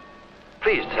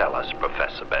 Please tell us,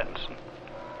 Professor Benson.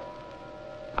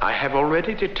 I have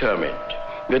already determined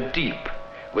that deep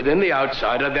within the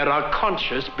outsider there are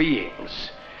conscious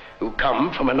beings who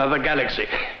come from another galaxy.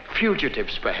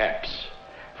 Fugitives, perhaps,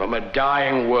 from a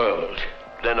dying world.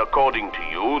 Then, according to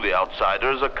you, the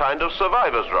outsider is a kind of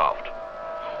survivor's raft.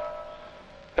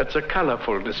 That's a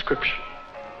colorful description,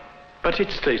 but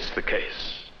it states the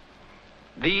case.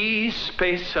 These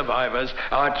space survivors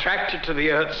are attracted to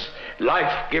the Earth's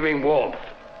life-giving warmth.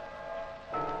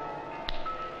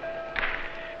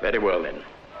 Very well, then.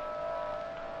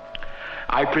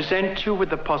 I present you with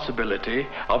the possibility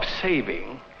of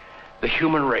saving the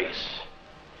human race.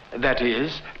 That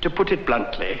is, to put it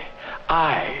bluntly,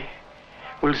 I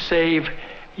will save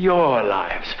your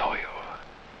lives for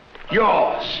you.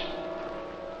 Yours.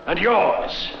 And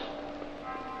yours.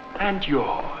 And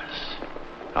yours.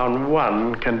 On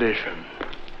one condition.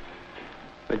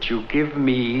 That you give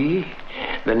me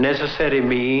the necessary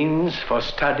means for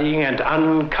studying and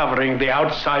uncovering the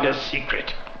outsider's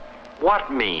secret.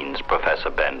 What means, Professor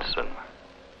Benson?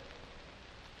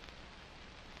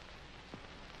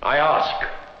 I ask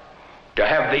to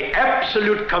have the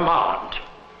absolute command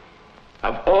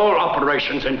of all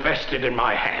operations invested in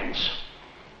my hands.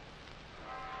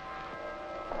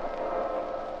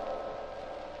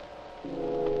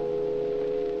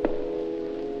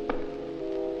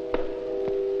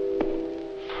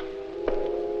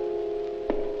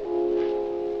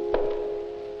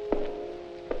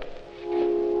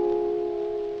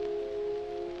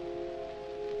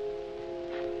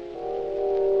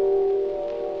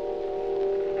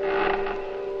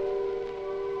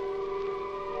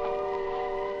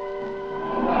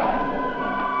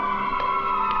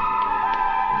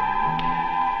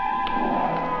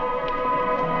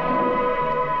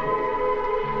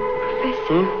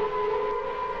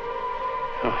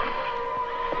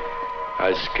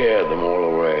 I scared them all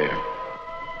away.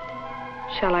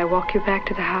 Shall I walk you back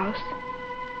to the house?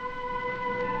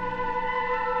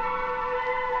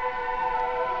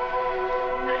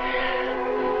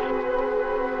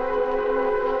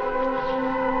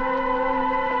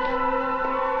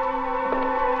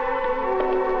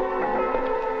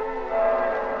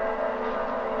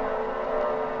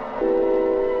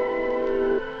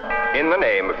 In the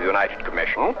name of the United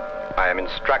Commission, I am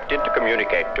instructed to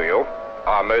communicate to you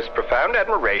our most profound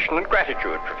admiration and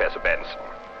gratitude, Professor Benson.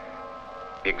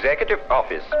 The Executive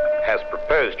Office has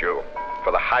proposed you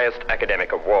for the highest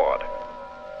academic award.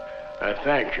 I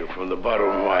thank you from the bottom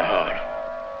of my heart.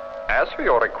 As for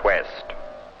your request,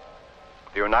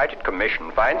 the United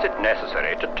Commission finds it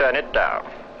necessary to turn it down.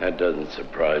 That doesn't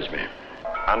surprise me.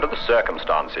 Under the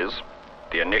circumstances,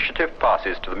 the initiative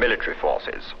passes to the military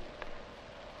forces.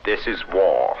 This is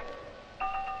war.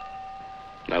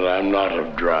 And I'm not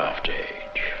of draft age.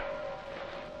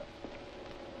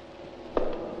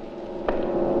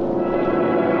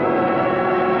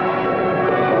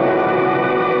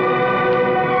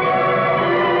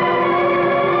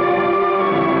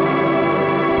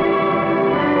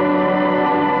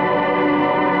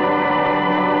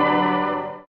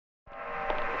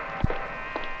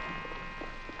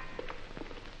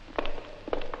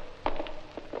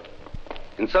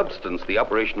 In substance, the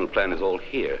operational plan is all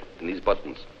here, in these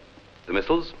buttons. The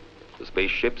missiles, the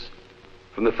spaceships,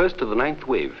 from the 1st to the 9th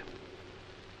wave.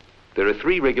 There are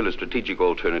 3 regular strategic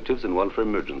alternatives and 1 for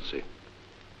emergency.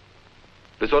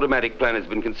 This automatic plan has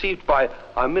been conceived by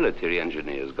our military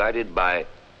engineers, guided by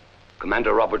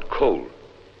Commander Robert Cole,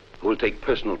 who will take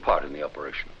personal part in the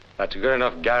operation. That's a good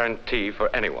enough guarantee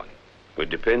for anyone. We're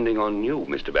depending on you,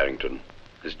 Mr. Barrington,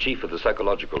 as chief of the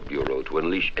Psychological Bureau, to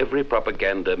unleash every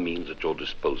propaganda means at your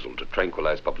disposal to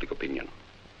tranquilize public opinion.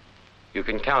 You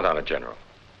can count on it, General.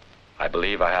 I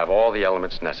believe I have all the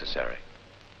elements necessary.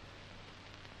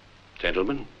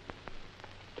 Gentlemen.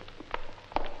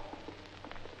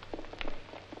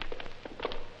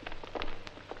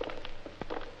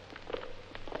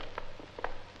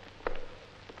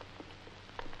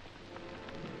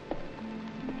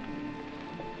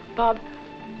 Bob,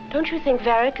 don't you think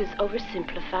Varick is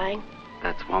oversimplifying?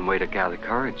 That's one way to gather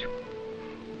courage.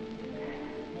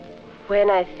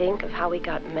 When I think of how we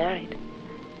got married,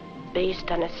 based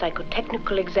on a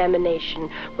psychotechnical examination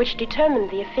which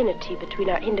determined the affinity between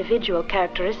our individual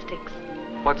characteristics.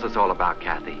 What's this all about,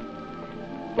 Kathy?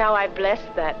 Now I bless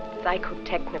that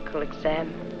psychotechnical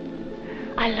exam.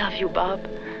 I love you, Bob.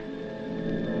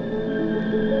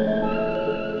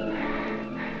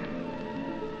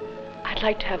 I'd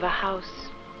like to have a house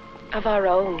of our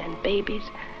own and babies.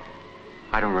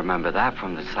 I don't remember that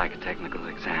from the psychotechnical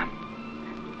exam.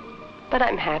 But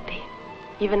I'm happy,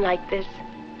 even like this,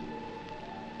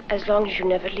 as long as you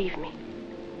never leave me.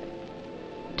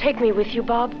 Take me with you,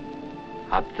 Bob.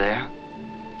 Up there?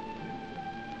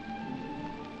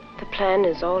 The plan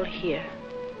is all here.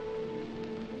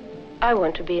 I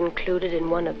want to be included in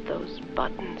one of those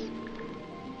buttons.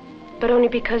 But only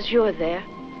because you're there.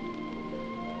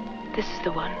 This is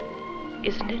the one,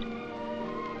 isn't it?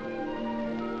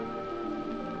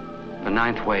 The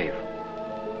 9th wave.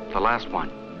 The last one.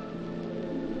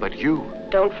 But you...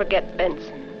 Don't forget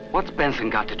Benson. What's Benson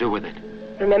got to do with it?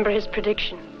 Remember his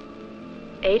prediction.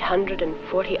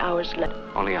 840 hours left.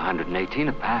 Only 118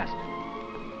 have passed.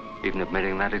 Even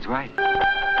admitting that he's right.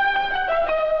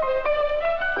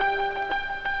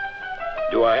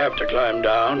 Do I have to climb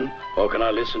down, or can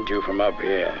I listen to you from up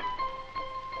here?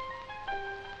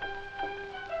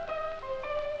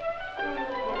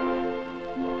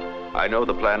 I know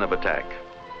the plan of attack.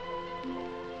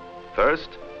 First,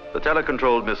 the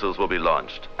telecontrolled missiles will be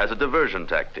launched as a diversion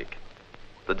tactic.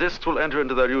 The discs will enter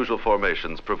into their usual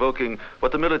formations, provoking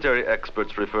what the military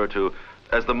experts refer to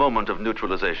as the moment of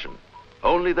neutralization.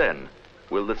 Only then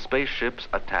will the spaceships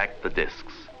attack the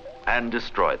discs and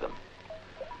destroy them.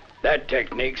 That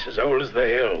technique's as old as the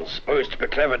hills. Supposed to be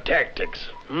clever tactics,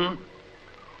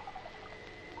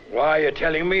 Why are you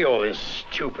telling me all this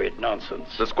stupid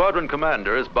nonsense? The squadron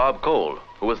commander is Bob Cole,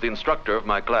 who was the instructor of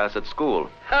my class at school.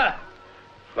 Ha!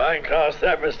 Fine class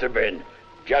that must have been,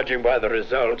 judging by the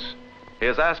results. He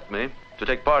has asked me to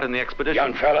take part in the expedition.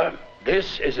 Young fella,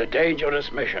 this is a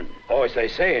dangerous mission, or as they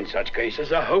say in such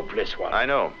cases, a hopeless one. I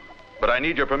know, but I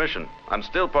need your permission. I'm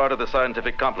still part of the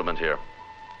scientific complement here.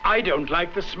 I don't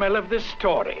like the smell of this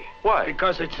story. Why?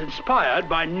 Because it's inspired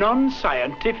by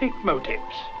non-scientific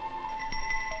motives.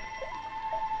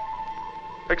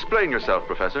 Explain yourself,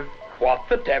 Professor. What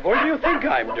the devil do you think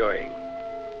I'm doing?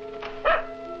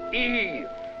 Eve,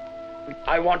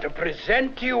 I want to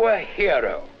present you a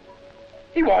hero.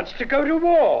 He wants to go to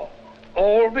war,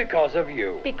 all because of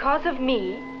you. Because of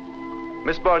me?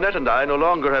 Miss Barnett and I no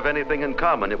longer have anything in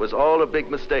common. It was all a big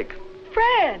mistake.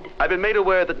 Fred! I've been made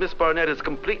aware that Miss Barnett is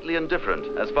completely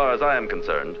indifferent, as far as I am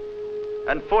concerned.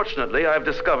 And fortunately, I've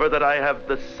discovered that I have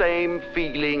the same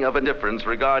feeling of indifference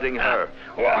regarding her.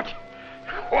 What?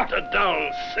 What a dull,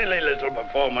 silly little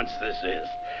performance this is.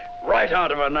 Right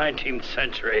out of a 19th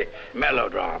century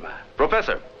melodrama.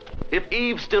 Professor, if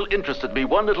Eve still interested me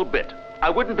one little bit, I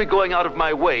wouldn't be going out of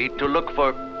my way to look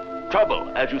for trouble,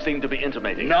 as you seem to be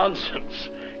intimating. Nonsense.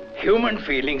 Human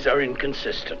feelings are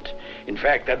inconsistent. In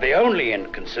fact, they're the only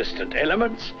inconsistent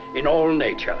elements in all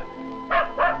nature.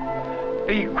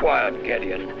 Be quiet,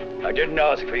 Gideon. I didn't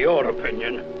ask for your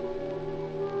opinion.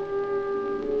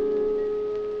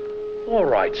 All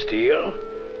right, Steele.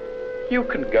 You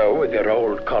can go with your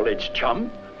old college chum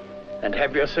and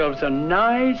have yourselves a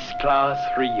nice class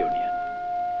reunion.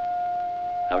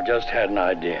 I've just had an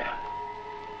idea.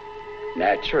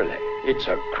 Naturally, it's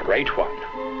a great one.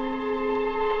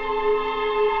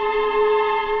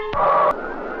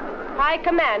 High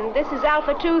Command, this is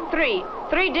Alpha 2-3.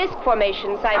 3 disc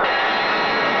formations,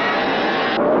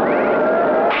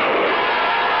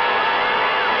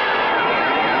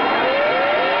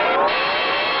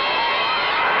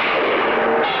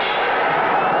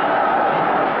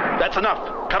 That's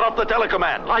enough. Cut off the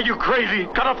telecommand. Are you crazy?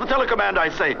 Cut off the telecommand, I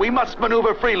say. We must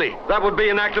maneuver freely. That would be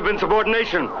an act of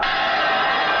insubordination.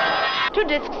 2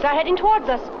 discs are heading towards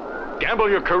us. Gamble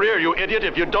your career, you idiot,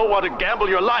 if you don't want to gamble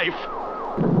your life.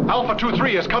 Alpha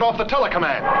 2-3 has cut off the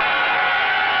telecommand.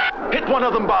 Hit one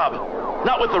of them, Bob.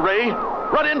 Not with the ray.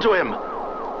 Run into him.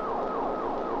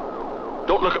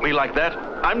 Don't look at me like that.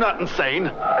 I'm not insane.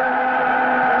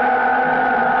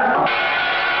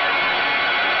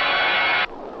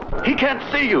 He can't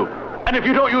see you. And if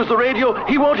you don't use the radio,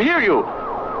 he won't hear you.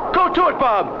 Go to it,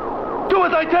 Bob. Do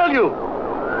as I tell you.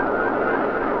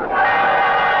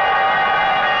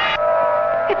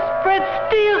 It's Fred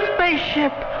Steele's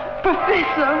spaceship,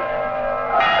 Professor.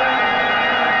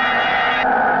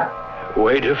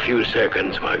 Wait a few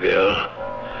seconds, my girl,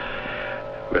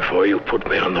 before you put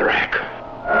me on the rack.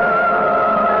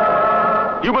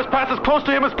 You must pass as close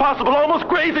to him as possible, almost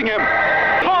grazing him.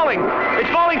 Falling! It's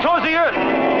falling towards the Earth!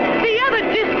 The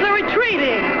other discs are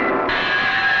retreating!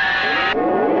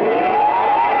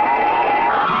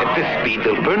 At this speed,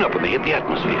 they'll burn up when they hit the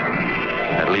atmosphere.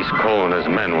 At least Cole and his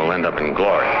men will end up in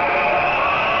glory.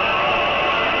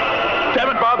 Damn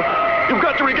it, Bob! You've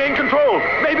got to regain control!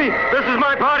 Maybe... This is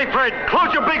my party, Fred!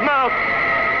 Close your big mouth!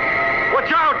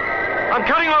 Watch out! I'm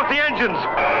cutting off the engines!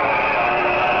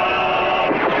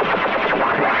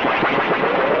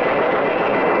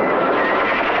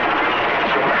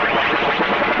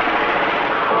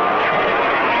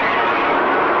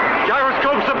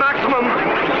 Gyroscopes at maximum!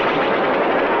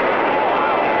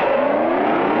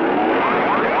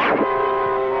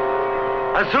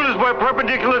 As soon as we're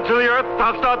perpendicular to the Earth,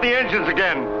 I'll start the engines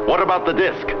again. What about the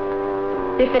disc?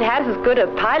 If it has as good a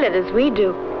pilot as we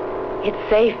do, it's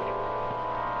safe.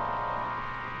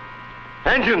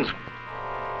 Engines!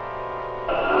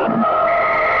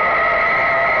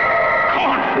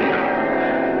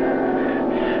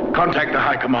 Contact the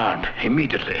High Command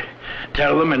immediately.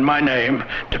 Tell them in my name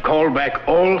to call back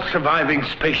all surviving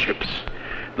spaceships.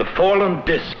 The fallen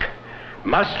disk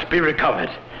must be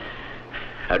recovered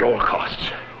at all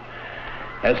costs.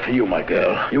 As for you, my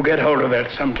girl, you get hold of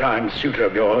that sometime suitor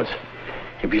of yours,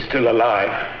 if he's still alive.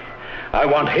 I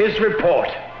want his report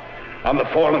on the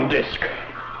fallen disk.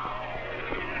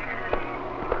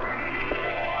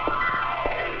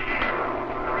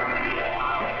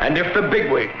 And if the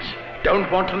bigwigs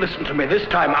don't want to listen to me this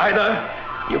time either,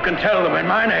 you can tell them in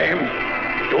my name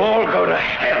to all go to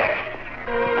hell.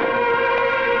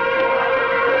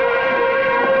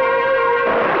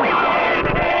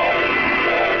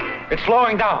 It's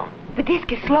slowing down. The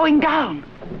disc is slowing down.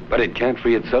 But it can't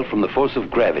free itself from the force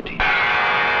of gravity.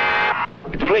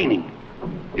 It's planing.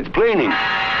 It's planing.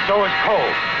 So is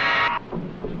Cole.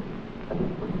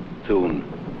 Soon.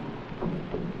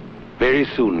 Very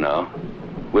soon now,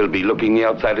 we'll be looking the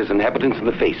outsider's inhabitants in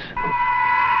the face.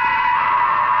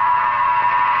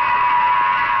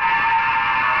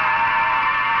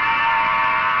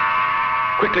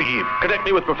 Quickly, Eve. Connect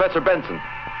me with Professor Benson.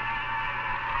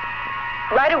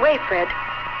 Right away, Fred.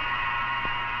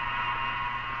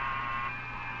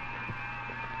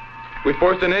 We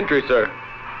forced an entry, sir.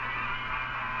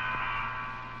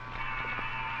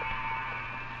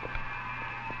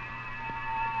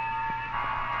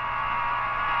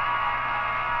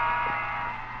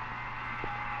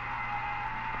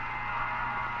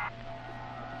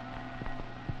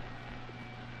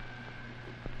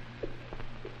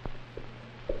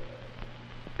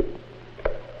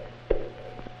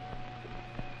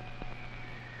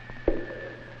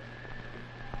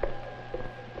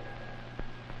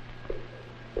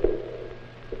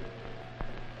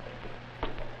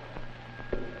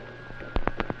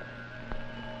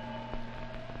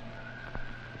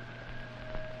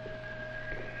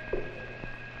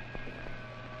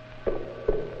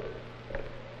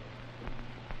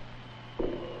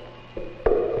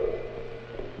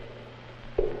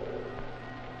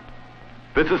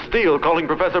 This is Steele calling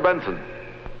Professor Benson.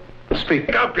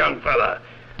 Speak up, young fella.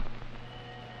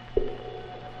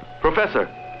 Professor,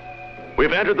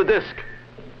 we've entered the disk.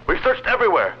 We've searched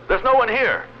everywhere. There's no one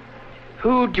here.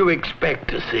 Who'd you expect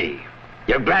to see?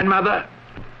 Your grandmother?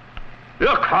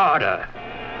 Look harder.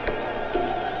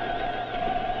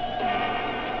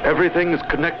 Everything is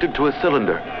connected to a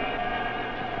cylinder.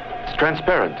 It's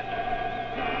transparent.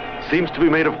 Seems to be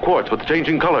made of quartz with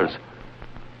changing colors.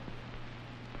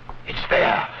 It's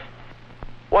there.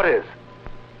 What is?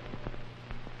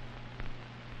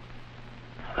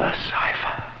 A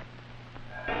Sci-fi.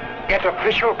 Get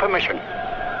official permission.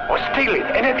 Or steal it,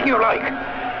 anything you like.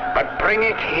 But bring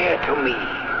it here to me.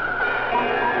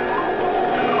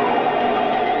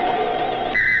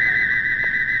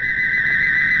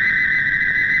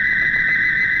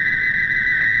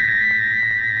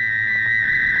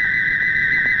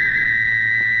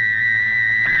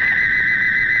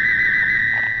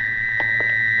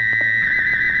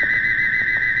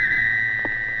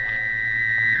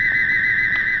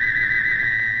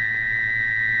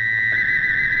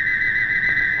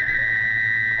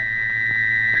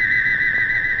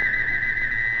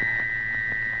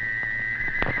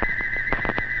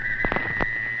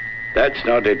 That's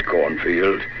not it,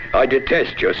 Cornfield. I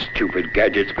detest your stupid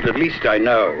gadgets, but at least I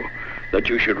know that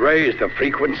you should raise the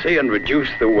frequency and reduce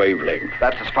the wavelength.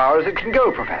 That's as far as it can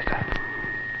go, Professor.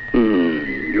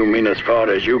 You mean as far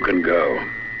as you can go?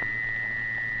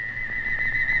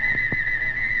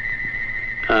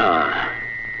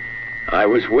 I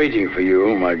was waiting for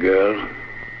you, my girl.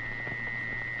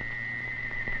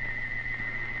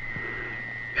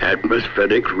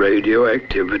 Atmospheric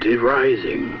radioactivity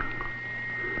rising.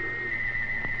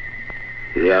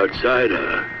 The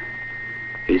outsider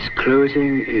is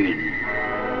closing in.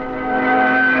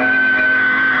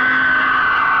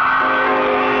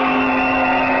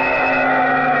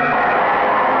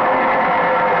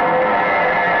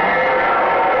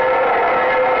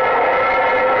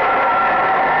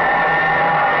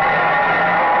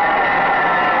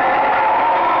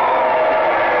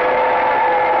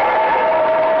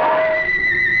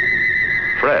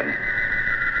 Fred.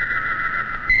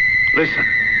 Listen.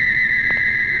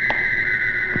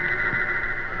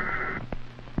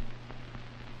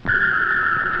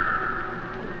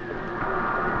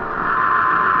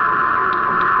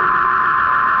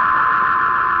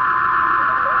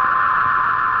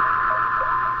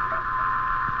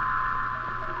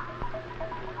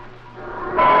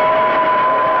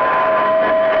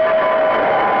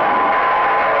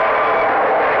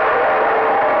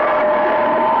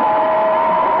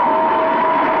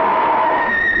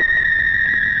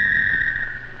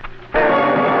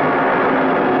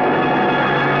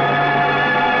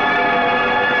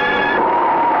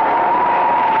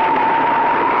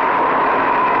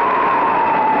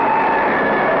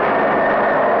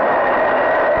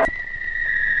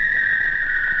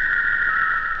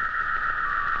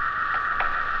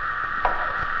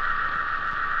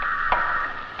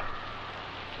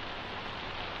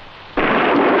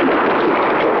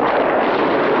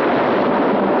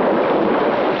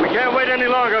 Any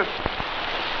longer.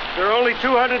 There are only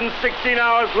 216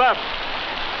 hours left.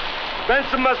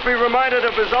 Benson must be reminded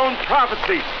of his own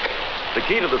prophecy. The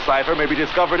key to the cipher may be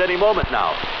discovered any moment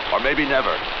now, or maybe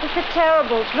never. It's a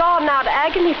terrible, drawn-out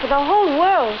agony for the whole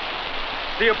world.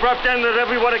 The abrupt end that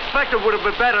everyone expected would have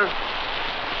been better.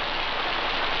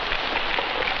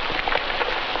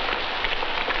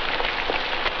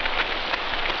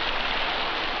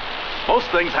 Most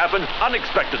things happen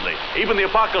unexpectedly, even the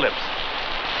apocalypse.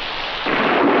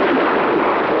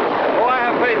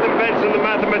 Faith in Benson, the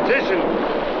mathematician,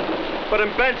 but in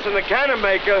Benson, the cannon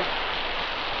maker.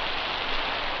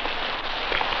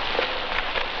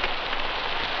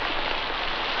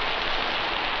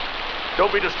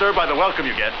 Don't be disturbed by the welcome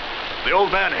you get. The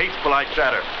old man hates polite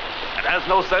chatter and has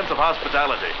no sense of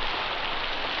hospitality.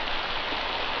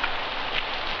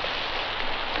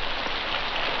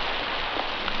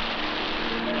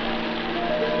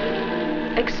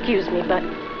 Excuse me, but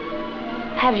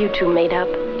have you two made up?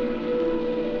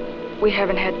 We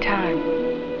haven't had time.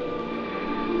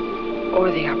 Or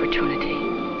the opportunity.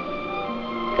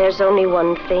 There's only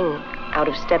one thing out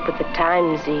of step with the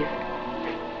times, Eve.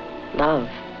 Love.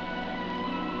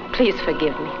 Please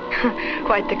forgive me.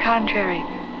 Quite the contrary.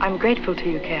 I'm grateful to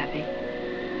you, Kathy.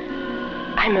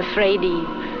 I'm afraid, Eve.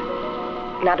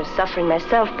 Not of suffering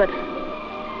myself, but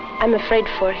I'm afraid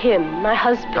for him, my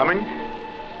husband. Coming?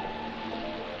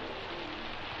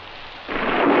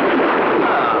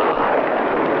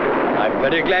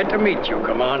 Very glad to meet you,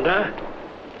 Commander.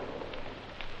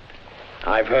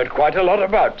 I've heard quite a lot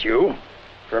about you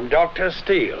from Dr.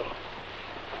 Steele.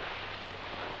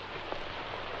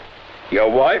 Your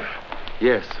wife?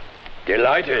 Yes.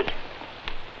 Delighted.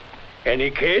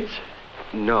 Any kids?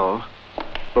 No,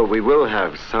 but we will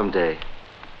have someday.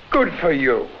 Good for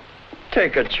you.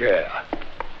 Take a chair.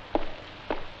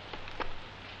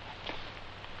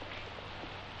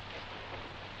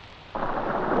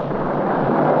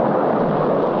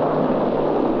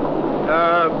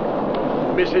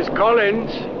 Mrs.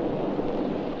 Collins,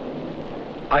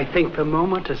 I think the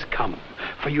moment has come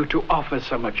for you to offer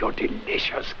some of your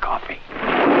delicious coffee.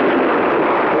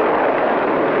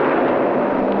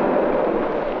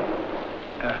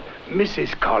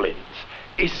 Mrs. Collins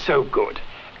is so good.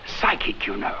 Psychic,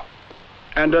 you know.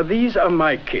 And these are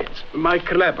my kids, my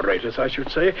collaborators, I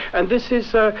should say. And this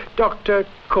is Dr.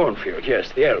 Cornfield,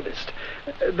 yes, the eldest.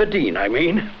 The dean, I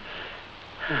mean.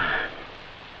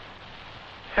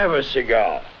 Have a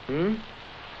cigar,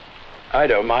 I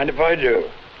don't mind if I do.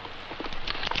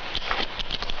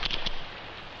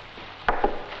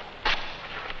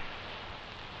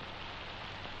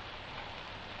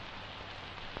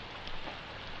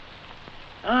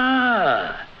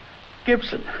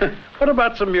 Gibson, what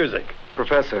about some music?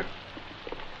 Professor,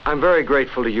 I'm very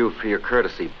grateful to you for your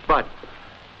courtesy, but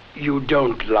You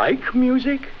don't like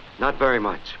music? Not very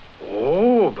much.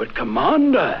 Oh, but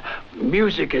Commander,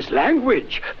 music is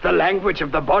language, the language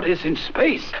of the bodies in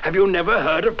space. Have you never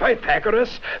heard of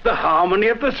Pythagoras, the harmony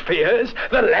of the spheres,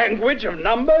 the language of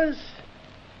numbers?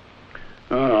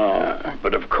 Oh,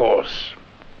 but of course,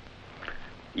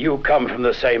 you come from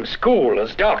the same school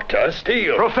as Dr.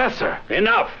 Steele. Professor!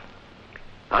 Enough!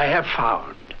 I have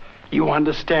found, you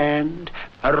understand,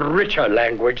 a richer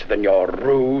language than your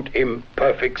rude,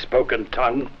 imperfect spoken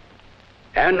tongue.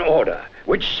 An order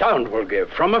which sound will give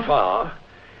from afar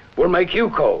will make you,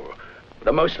 Cole,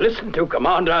 the most listened to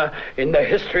commander in the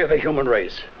history of the human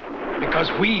race. Because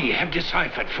we have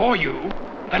deciphered for you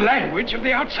the language of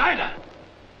the outsider.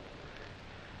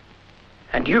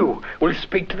 And you will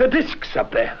speak to the discs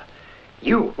up there.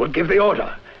 You will give the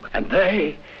order, and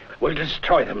they will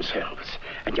destroy themselves.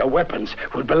 And your weapons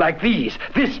will be like these,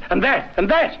 this and that and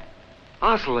that.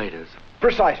 Oscillators.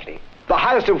 Precisely. The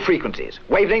highest of frequencies,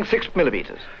 wavelength 6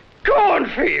 millimeters.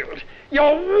 Cornfield,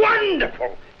 you're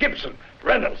wonderful. Gibson,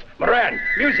 Reynolds, Moran,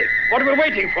 music. What are we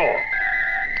waiting for?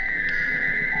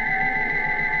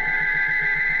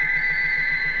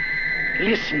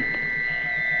 Listen.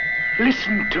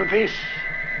 Listen to this.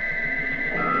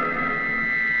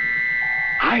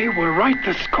 I will write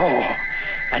the score,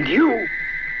 and you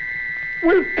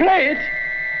will play it.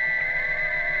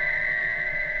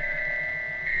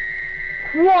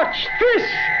 Watch this!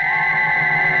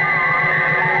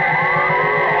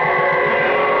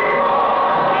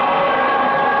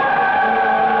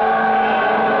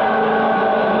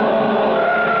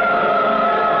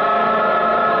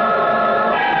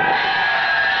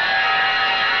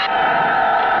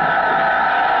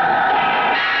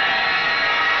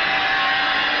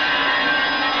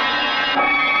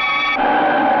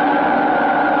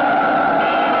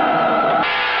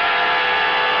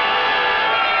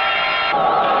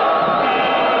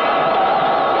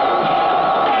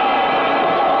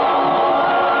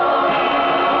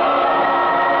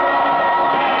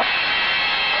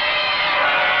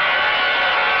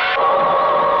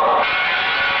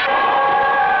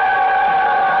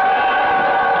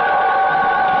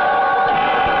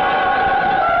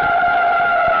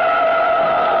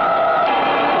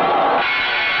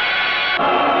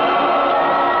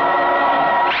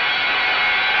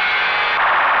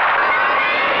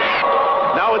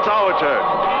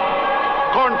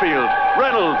 Cornfield,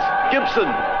 Reynolds, Gibson,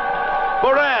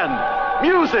 Moran,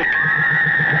 music!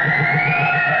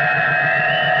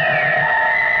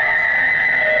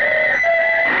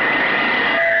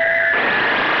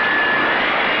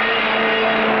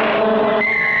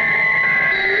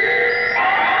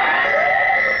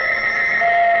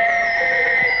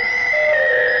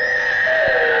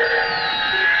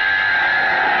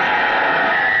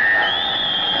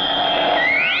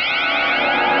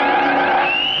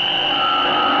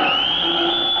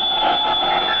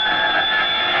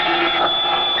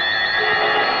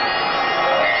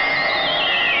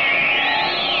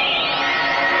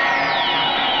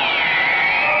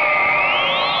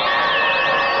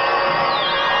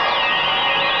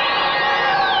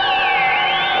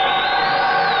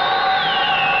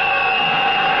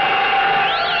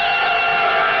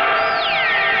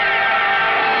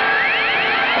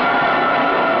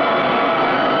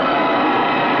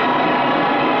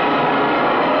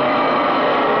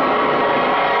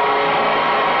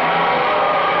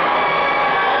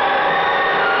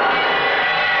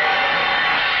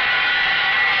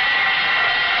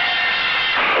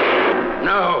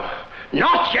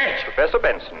 Not yet! Professor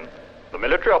Benson, the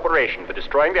military operation for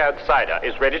destroying the outsider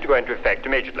is ready to go into effect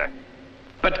immediately.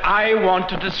 But I want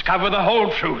to discover the whole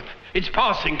truth. It's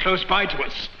passing close by to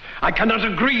us. I cannot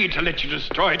agree to let you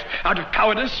destroy it out of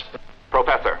cowardice.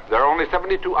 Professor, there are only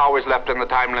 72 hours left in the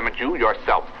time limit you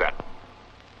yourself set.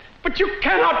 But you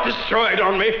cannot destroy it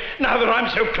on me now that I'm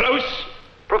so close.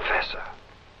 Professor,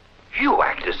 you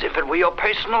act as if it were your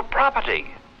personal property.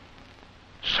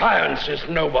 Science is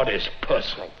nobody's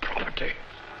personal property.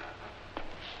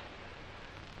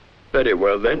 Very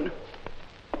well, then.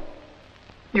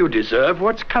 You deserve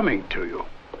what's coming to you.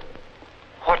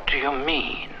 What do you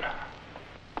mean?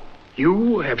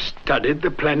 You have studied the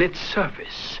planet's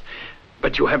surface,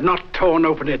 but you have not torn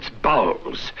open its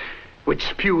bowels, which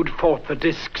spewed forth the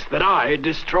disks that I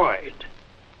destroyed.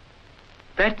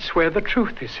 That's where the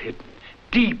truth is hidden,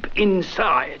 deep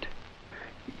inside.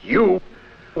 You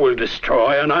will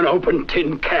destroy an unopened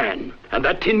tin can, and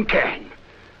that tin can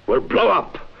will blow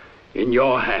up in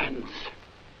your hands.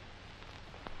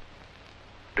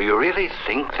 Do you really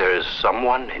think there is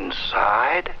someone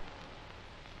inside?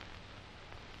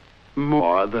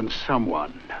 More than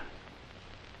someone.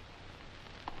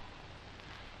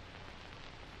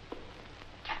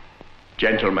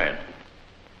 Gentlemen,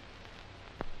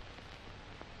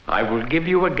 I will give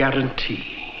you a guarantee.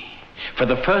 For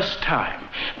the first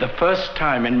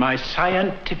time in my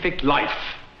scientific life,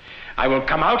 I will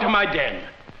come out of my den,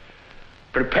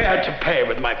 prepared to pay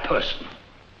with my person.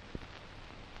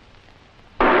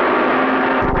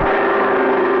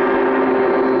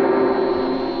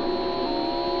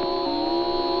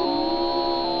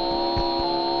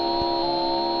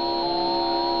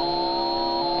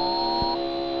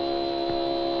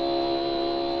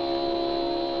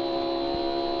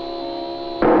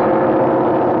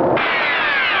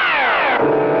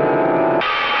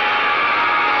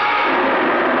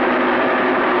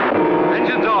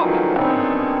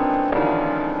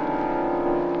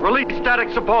 Static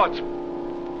supports.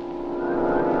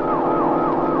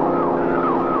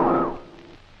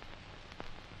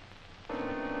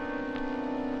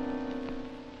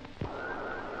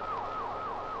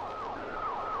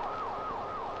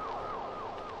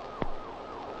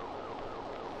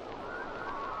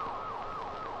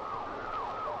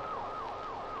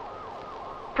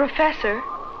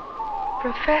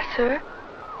 Professor,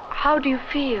 how do you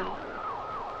feel?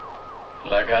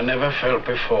 Like I never felt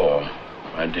before,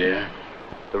 my dear.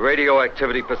 The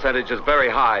radioactivity percentage is very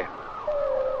high.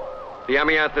 The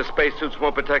amianthus spacesuits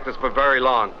won't protect us for very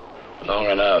long. Long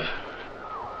enough.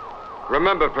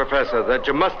 Remember, Professor, that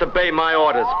you must obey my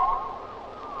orders.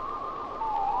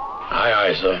 Aye,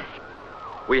 aye, sir.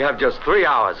 We have just 3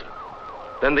 hours.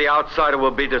 Then the outsider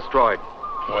will be destroyed.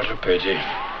 What a pity.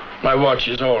 My watch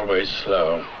is always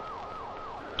slow.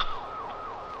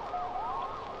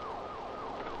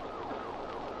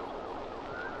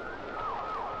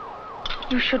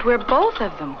 You should wear both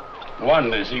of them.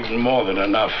 One is even more than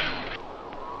enough.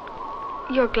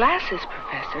 Your glasses,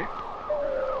 Professor.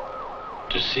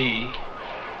 To see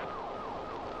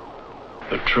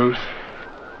the truth.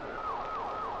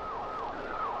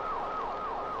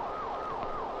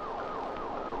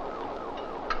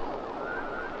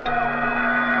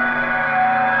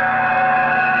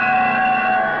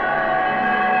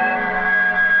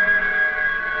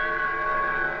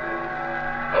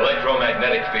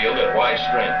 Electromagnetic field at wide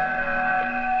strength.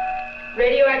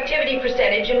 Radioactivity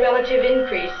percentage in relative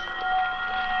increase.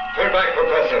 Turn back,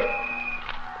 Professor.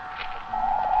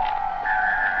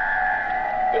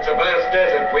 It's a vast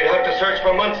desert. We'd have to search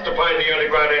for months to find the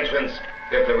underground entrance,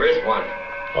 if there is one.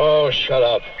 Oh, shut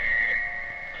up.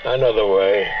 I know the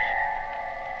way.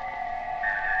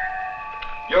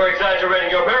 You're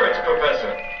exaggerating your merits,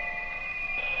 Professor.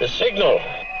 The signal.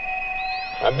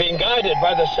 I'm being guided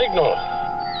by the signal.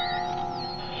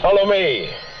 Follow me.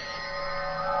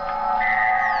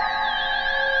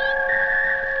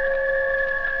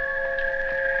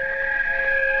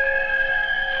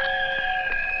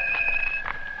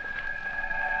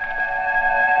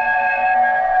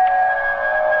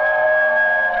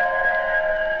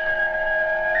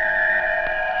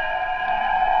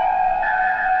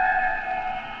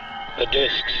 The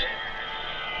discs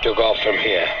took off from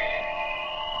here.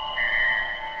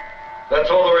 That's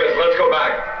all there is. Let's go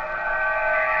back.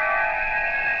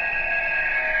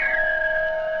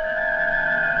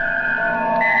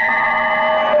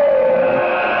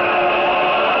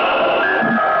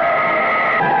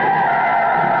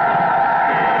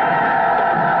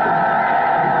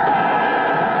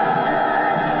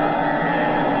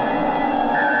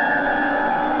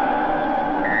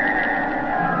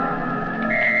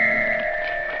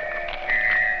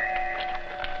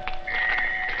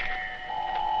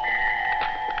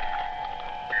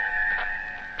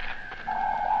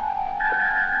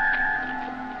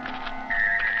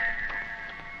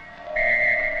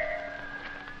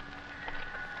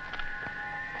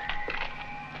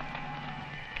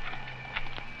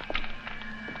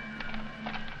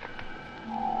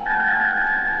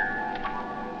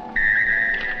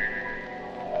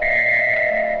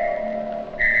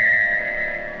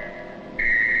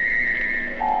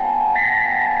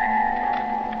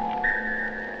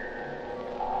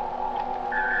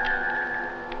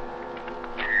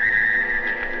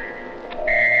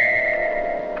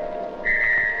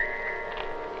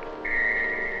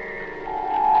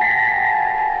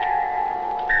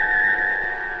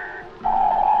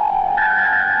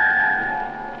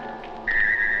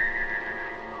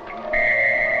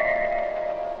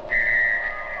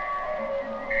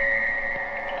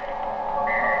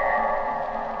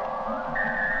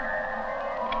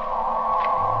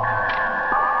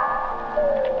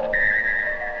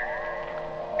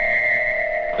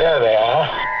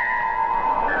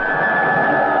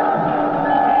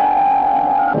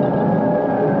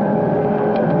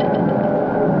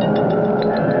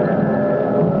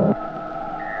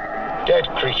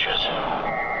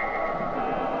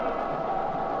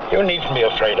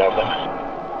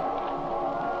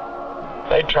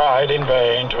 tried in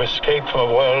vain to escape from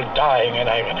a world dying in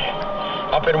agony,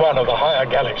 up in one of the higher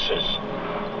galaxies.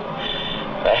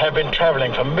 They have been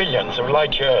traveling for millions of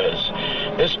light years.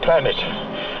 This planet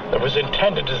that was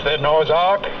intended as their Noah's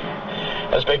Ark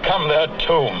has become their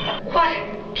tomb. What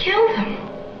killed them?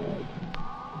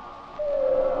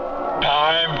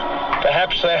 Time.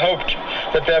 Perhaps they hoped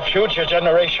that their future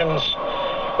generations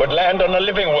would land on a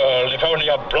living world, if only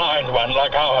a blind one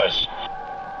like ours.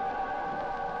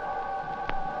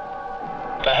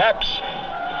 Perhaps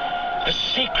the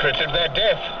secret of their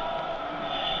death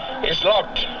is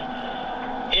locked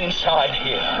inside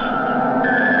here.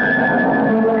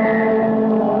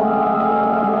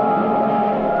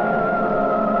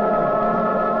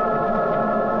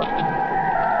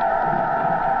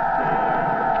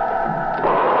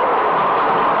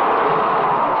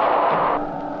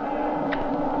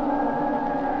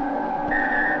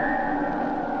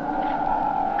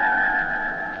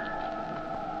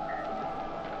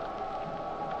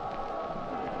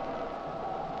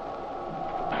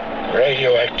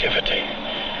 Radioactivity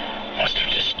must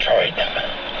have destroyed them.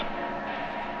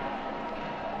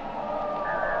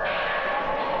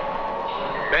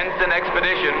 Benson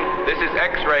Expedition, this is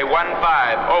X-ray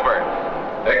 1-5, over.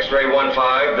 X-ray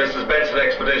 1-5, this is Benson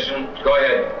Expedition. Go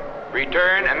ahead.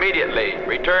 Return immediately.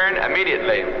 Return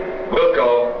immediately. We'll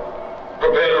go.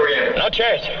 Prepare to re-enter. Not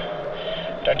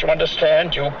yet. Don't you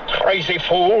understand, you crazy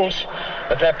fools,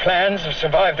 that their plans have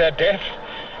survived their death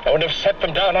and would have set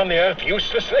them down on the Earth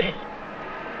uselessly?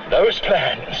 Those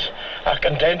plans are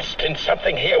condensed in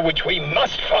something here which we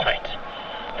must find.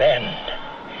 Then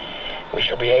we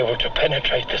shall be able to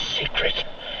penetrate the secret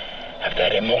of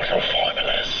their immortal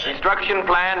formulas. Instruction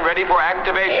plan ready for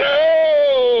activation.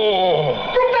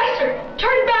 No! Professor,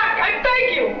 turn back, I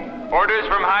beg you! Orders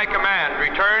from High Command.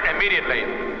 Return immediately.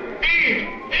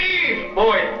 Eve!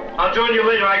 Boy, I'll join you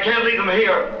later. I can't leave them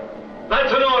here.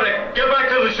 That's an order. Get back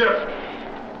to the ship.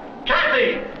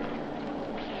 Kathy!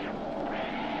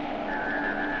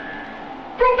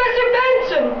 Professor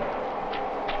Benson!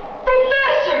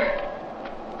 Professor!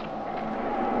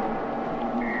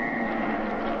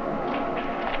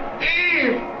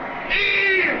 Eve!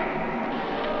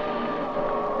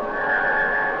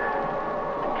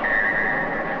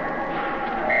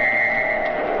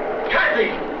 Kathy!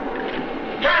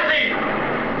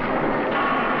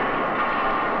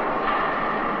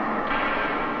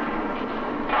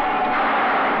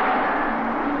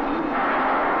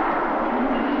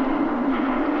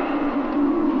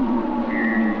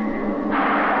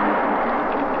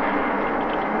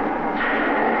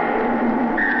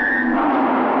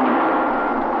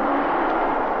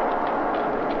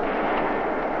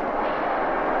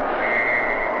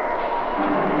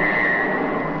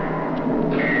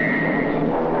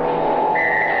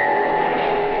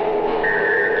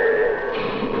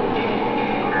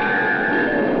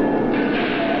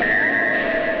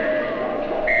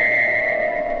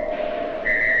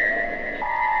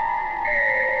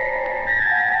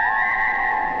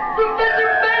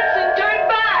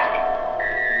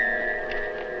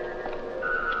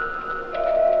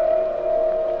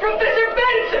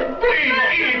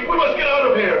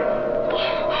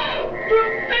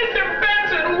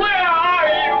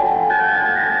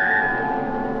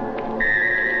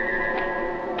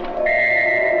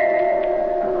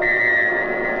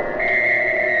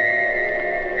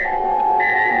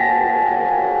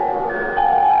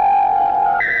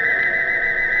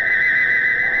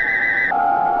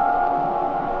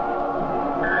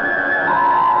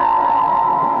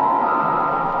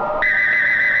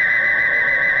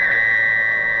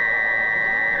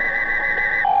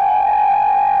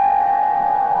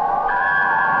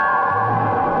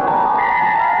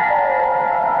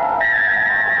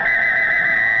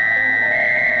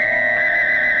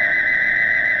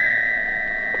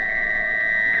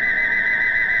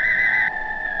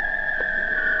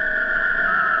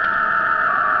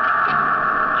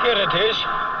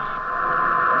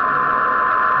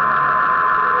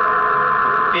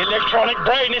 The electronic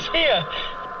brain is here.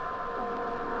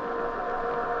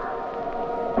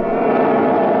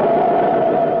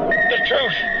 The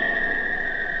truth.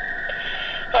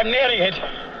 I'm nearing it.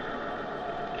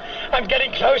 I'm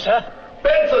getting closer.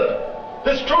 Benson!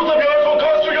 This truth of yours will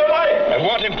cost you your life! And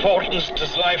what importance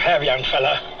does life have, young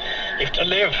fella, if to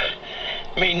live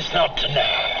means not to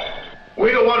know?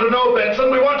 We don't want to know,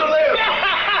 Benson. We want to live!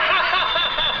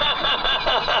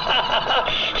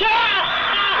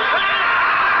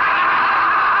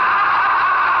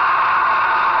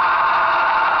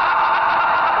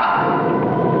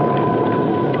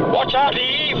 Watch out,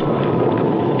 Eve!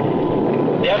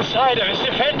 The outsider is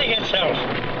defending itself.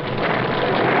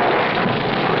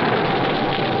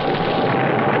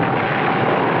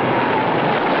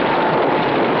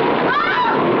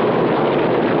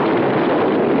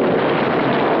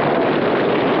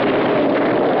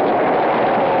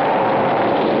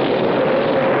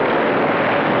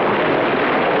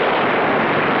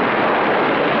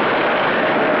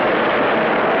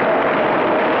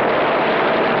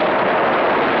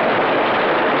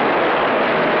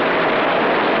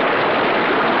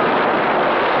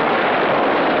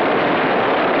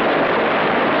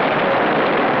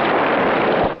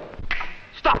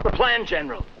 plan,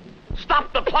 General.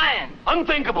 Stop the plan.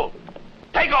 Unthinkable.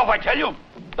 Take off, I tell you.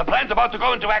 The plan's about to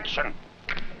go into action.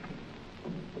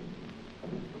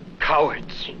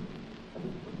 Cowards.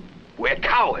 We're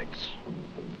cowards.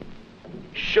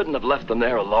 Shouldn't have left them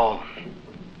there alone.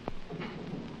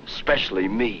 Especially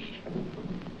me.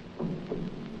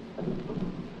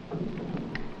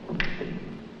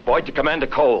 Boyd to Commander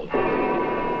Cole.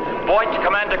 Boyd to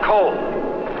Commander Cole.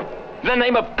 In the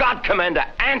name of God, Commander,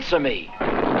 answer me.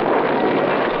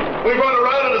 We've run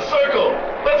around in a circle.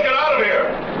 Let's get out of here.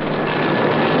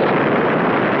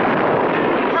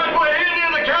 Fred, we're here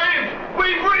near the cave.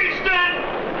 We've reached it.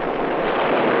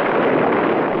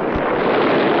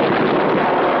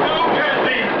 No,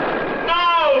 Kathy. No.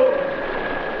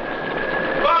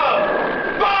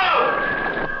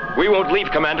 Bob! We won't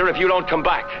leave, Commander, if you don't come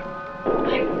back.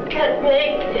 I can't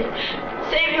make it.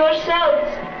 Save yourselves.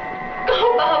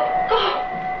 Go, Bob,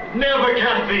 go. Never,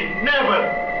 Kathy,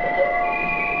 never.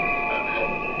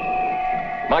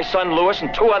 My son Lewis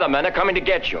and 2 other men are coming to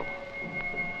get you.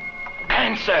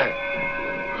 Answer.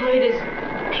 Boyd is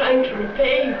trying to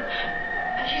repay you.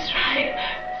 But he's right.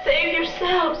 Save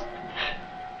yourselves.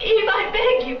 Eve, I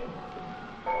beg you.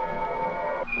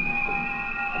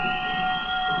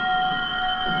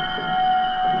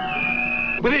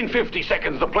 Within 50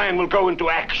 seconds, the plan will go into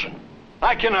action.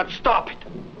 I cannot stop it.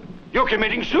 You're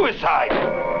committing suicide.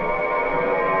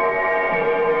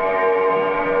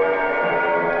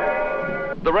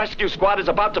 The rescue squad is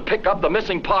about to pick up the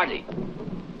missing party.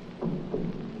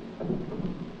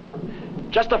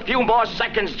 Just a few more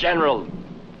seconds, General.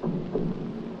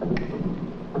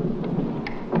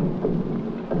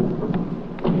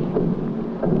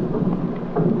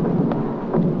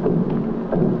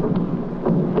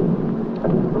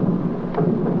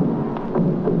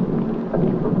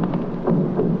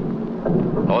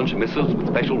 Launch missiles with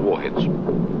special warheads.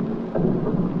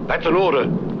 That's an order.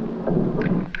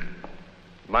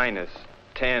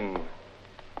 -10,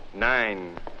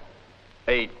 9,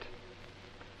 8,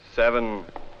 7,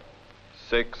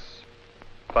 6,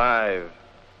 5,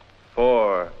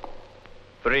 4,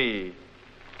 3,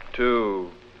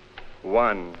 2,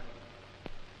 1.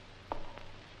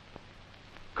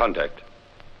 Contact.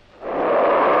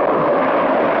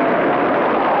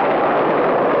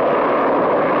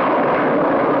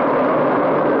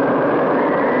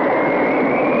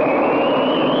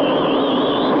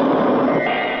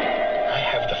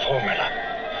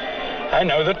 I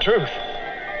know the truth.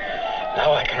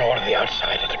 Now I can order the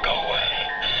outsider to go away.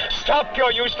 Stop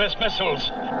your useless missiles!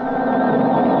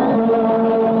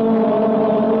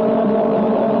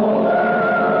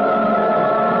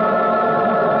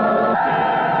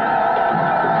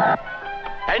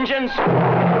 Engines!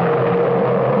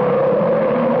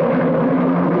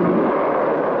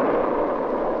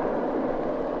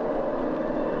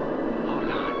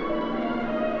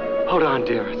 Hold on,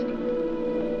 dearest.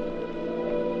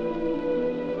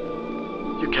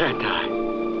 You can't die.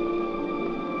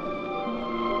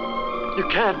 You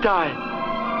can't die.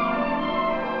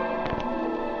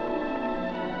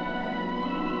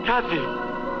 Kathy!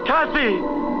 Kathy!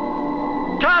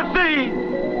 Kathy!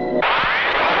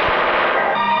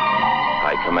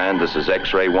 High Command, this is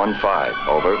X-ray 15.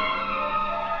 Over.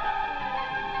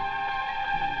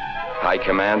 High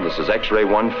Command, this is X-ray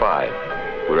 15.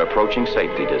 We're approaching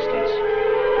safety distance.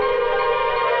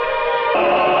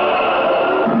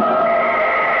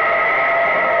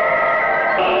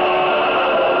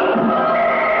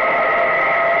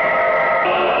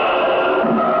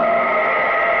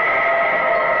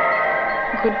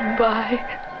 Goodbye,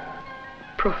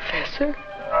 Professor.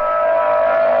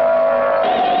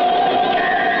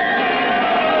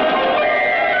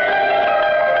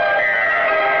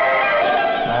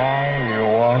 Now you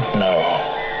won't know.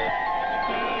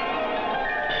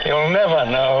 You'll never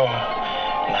know.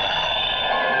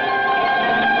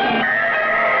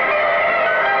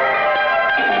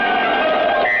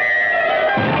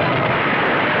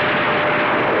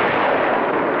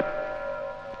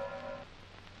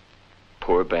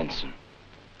 Poor Benson.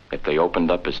 If they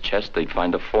opened up his chest, they'd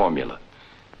find a formula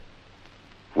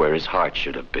where his heart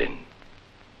should have been.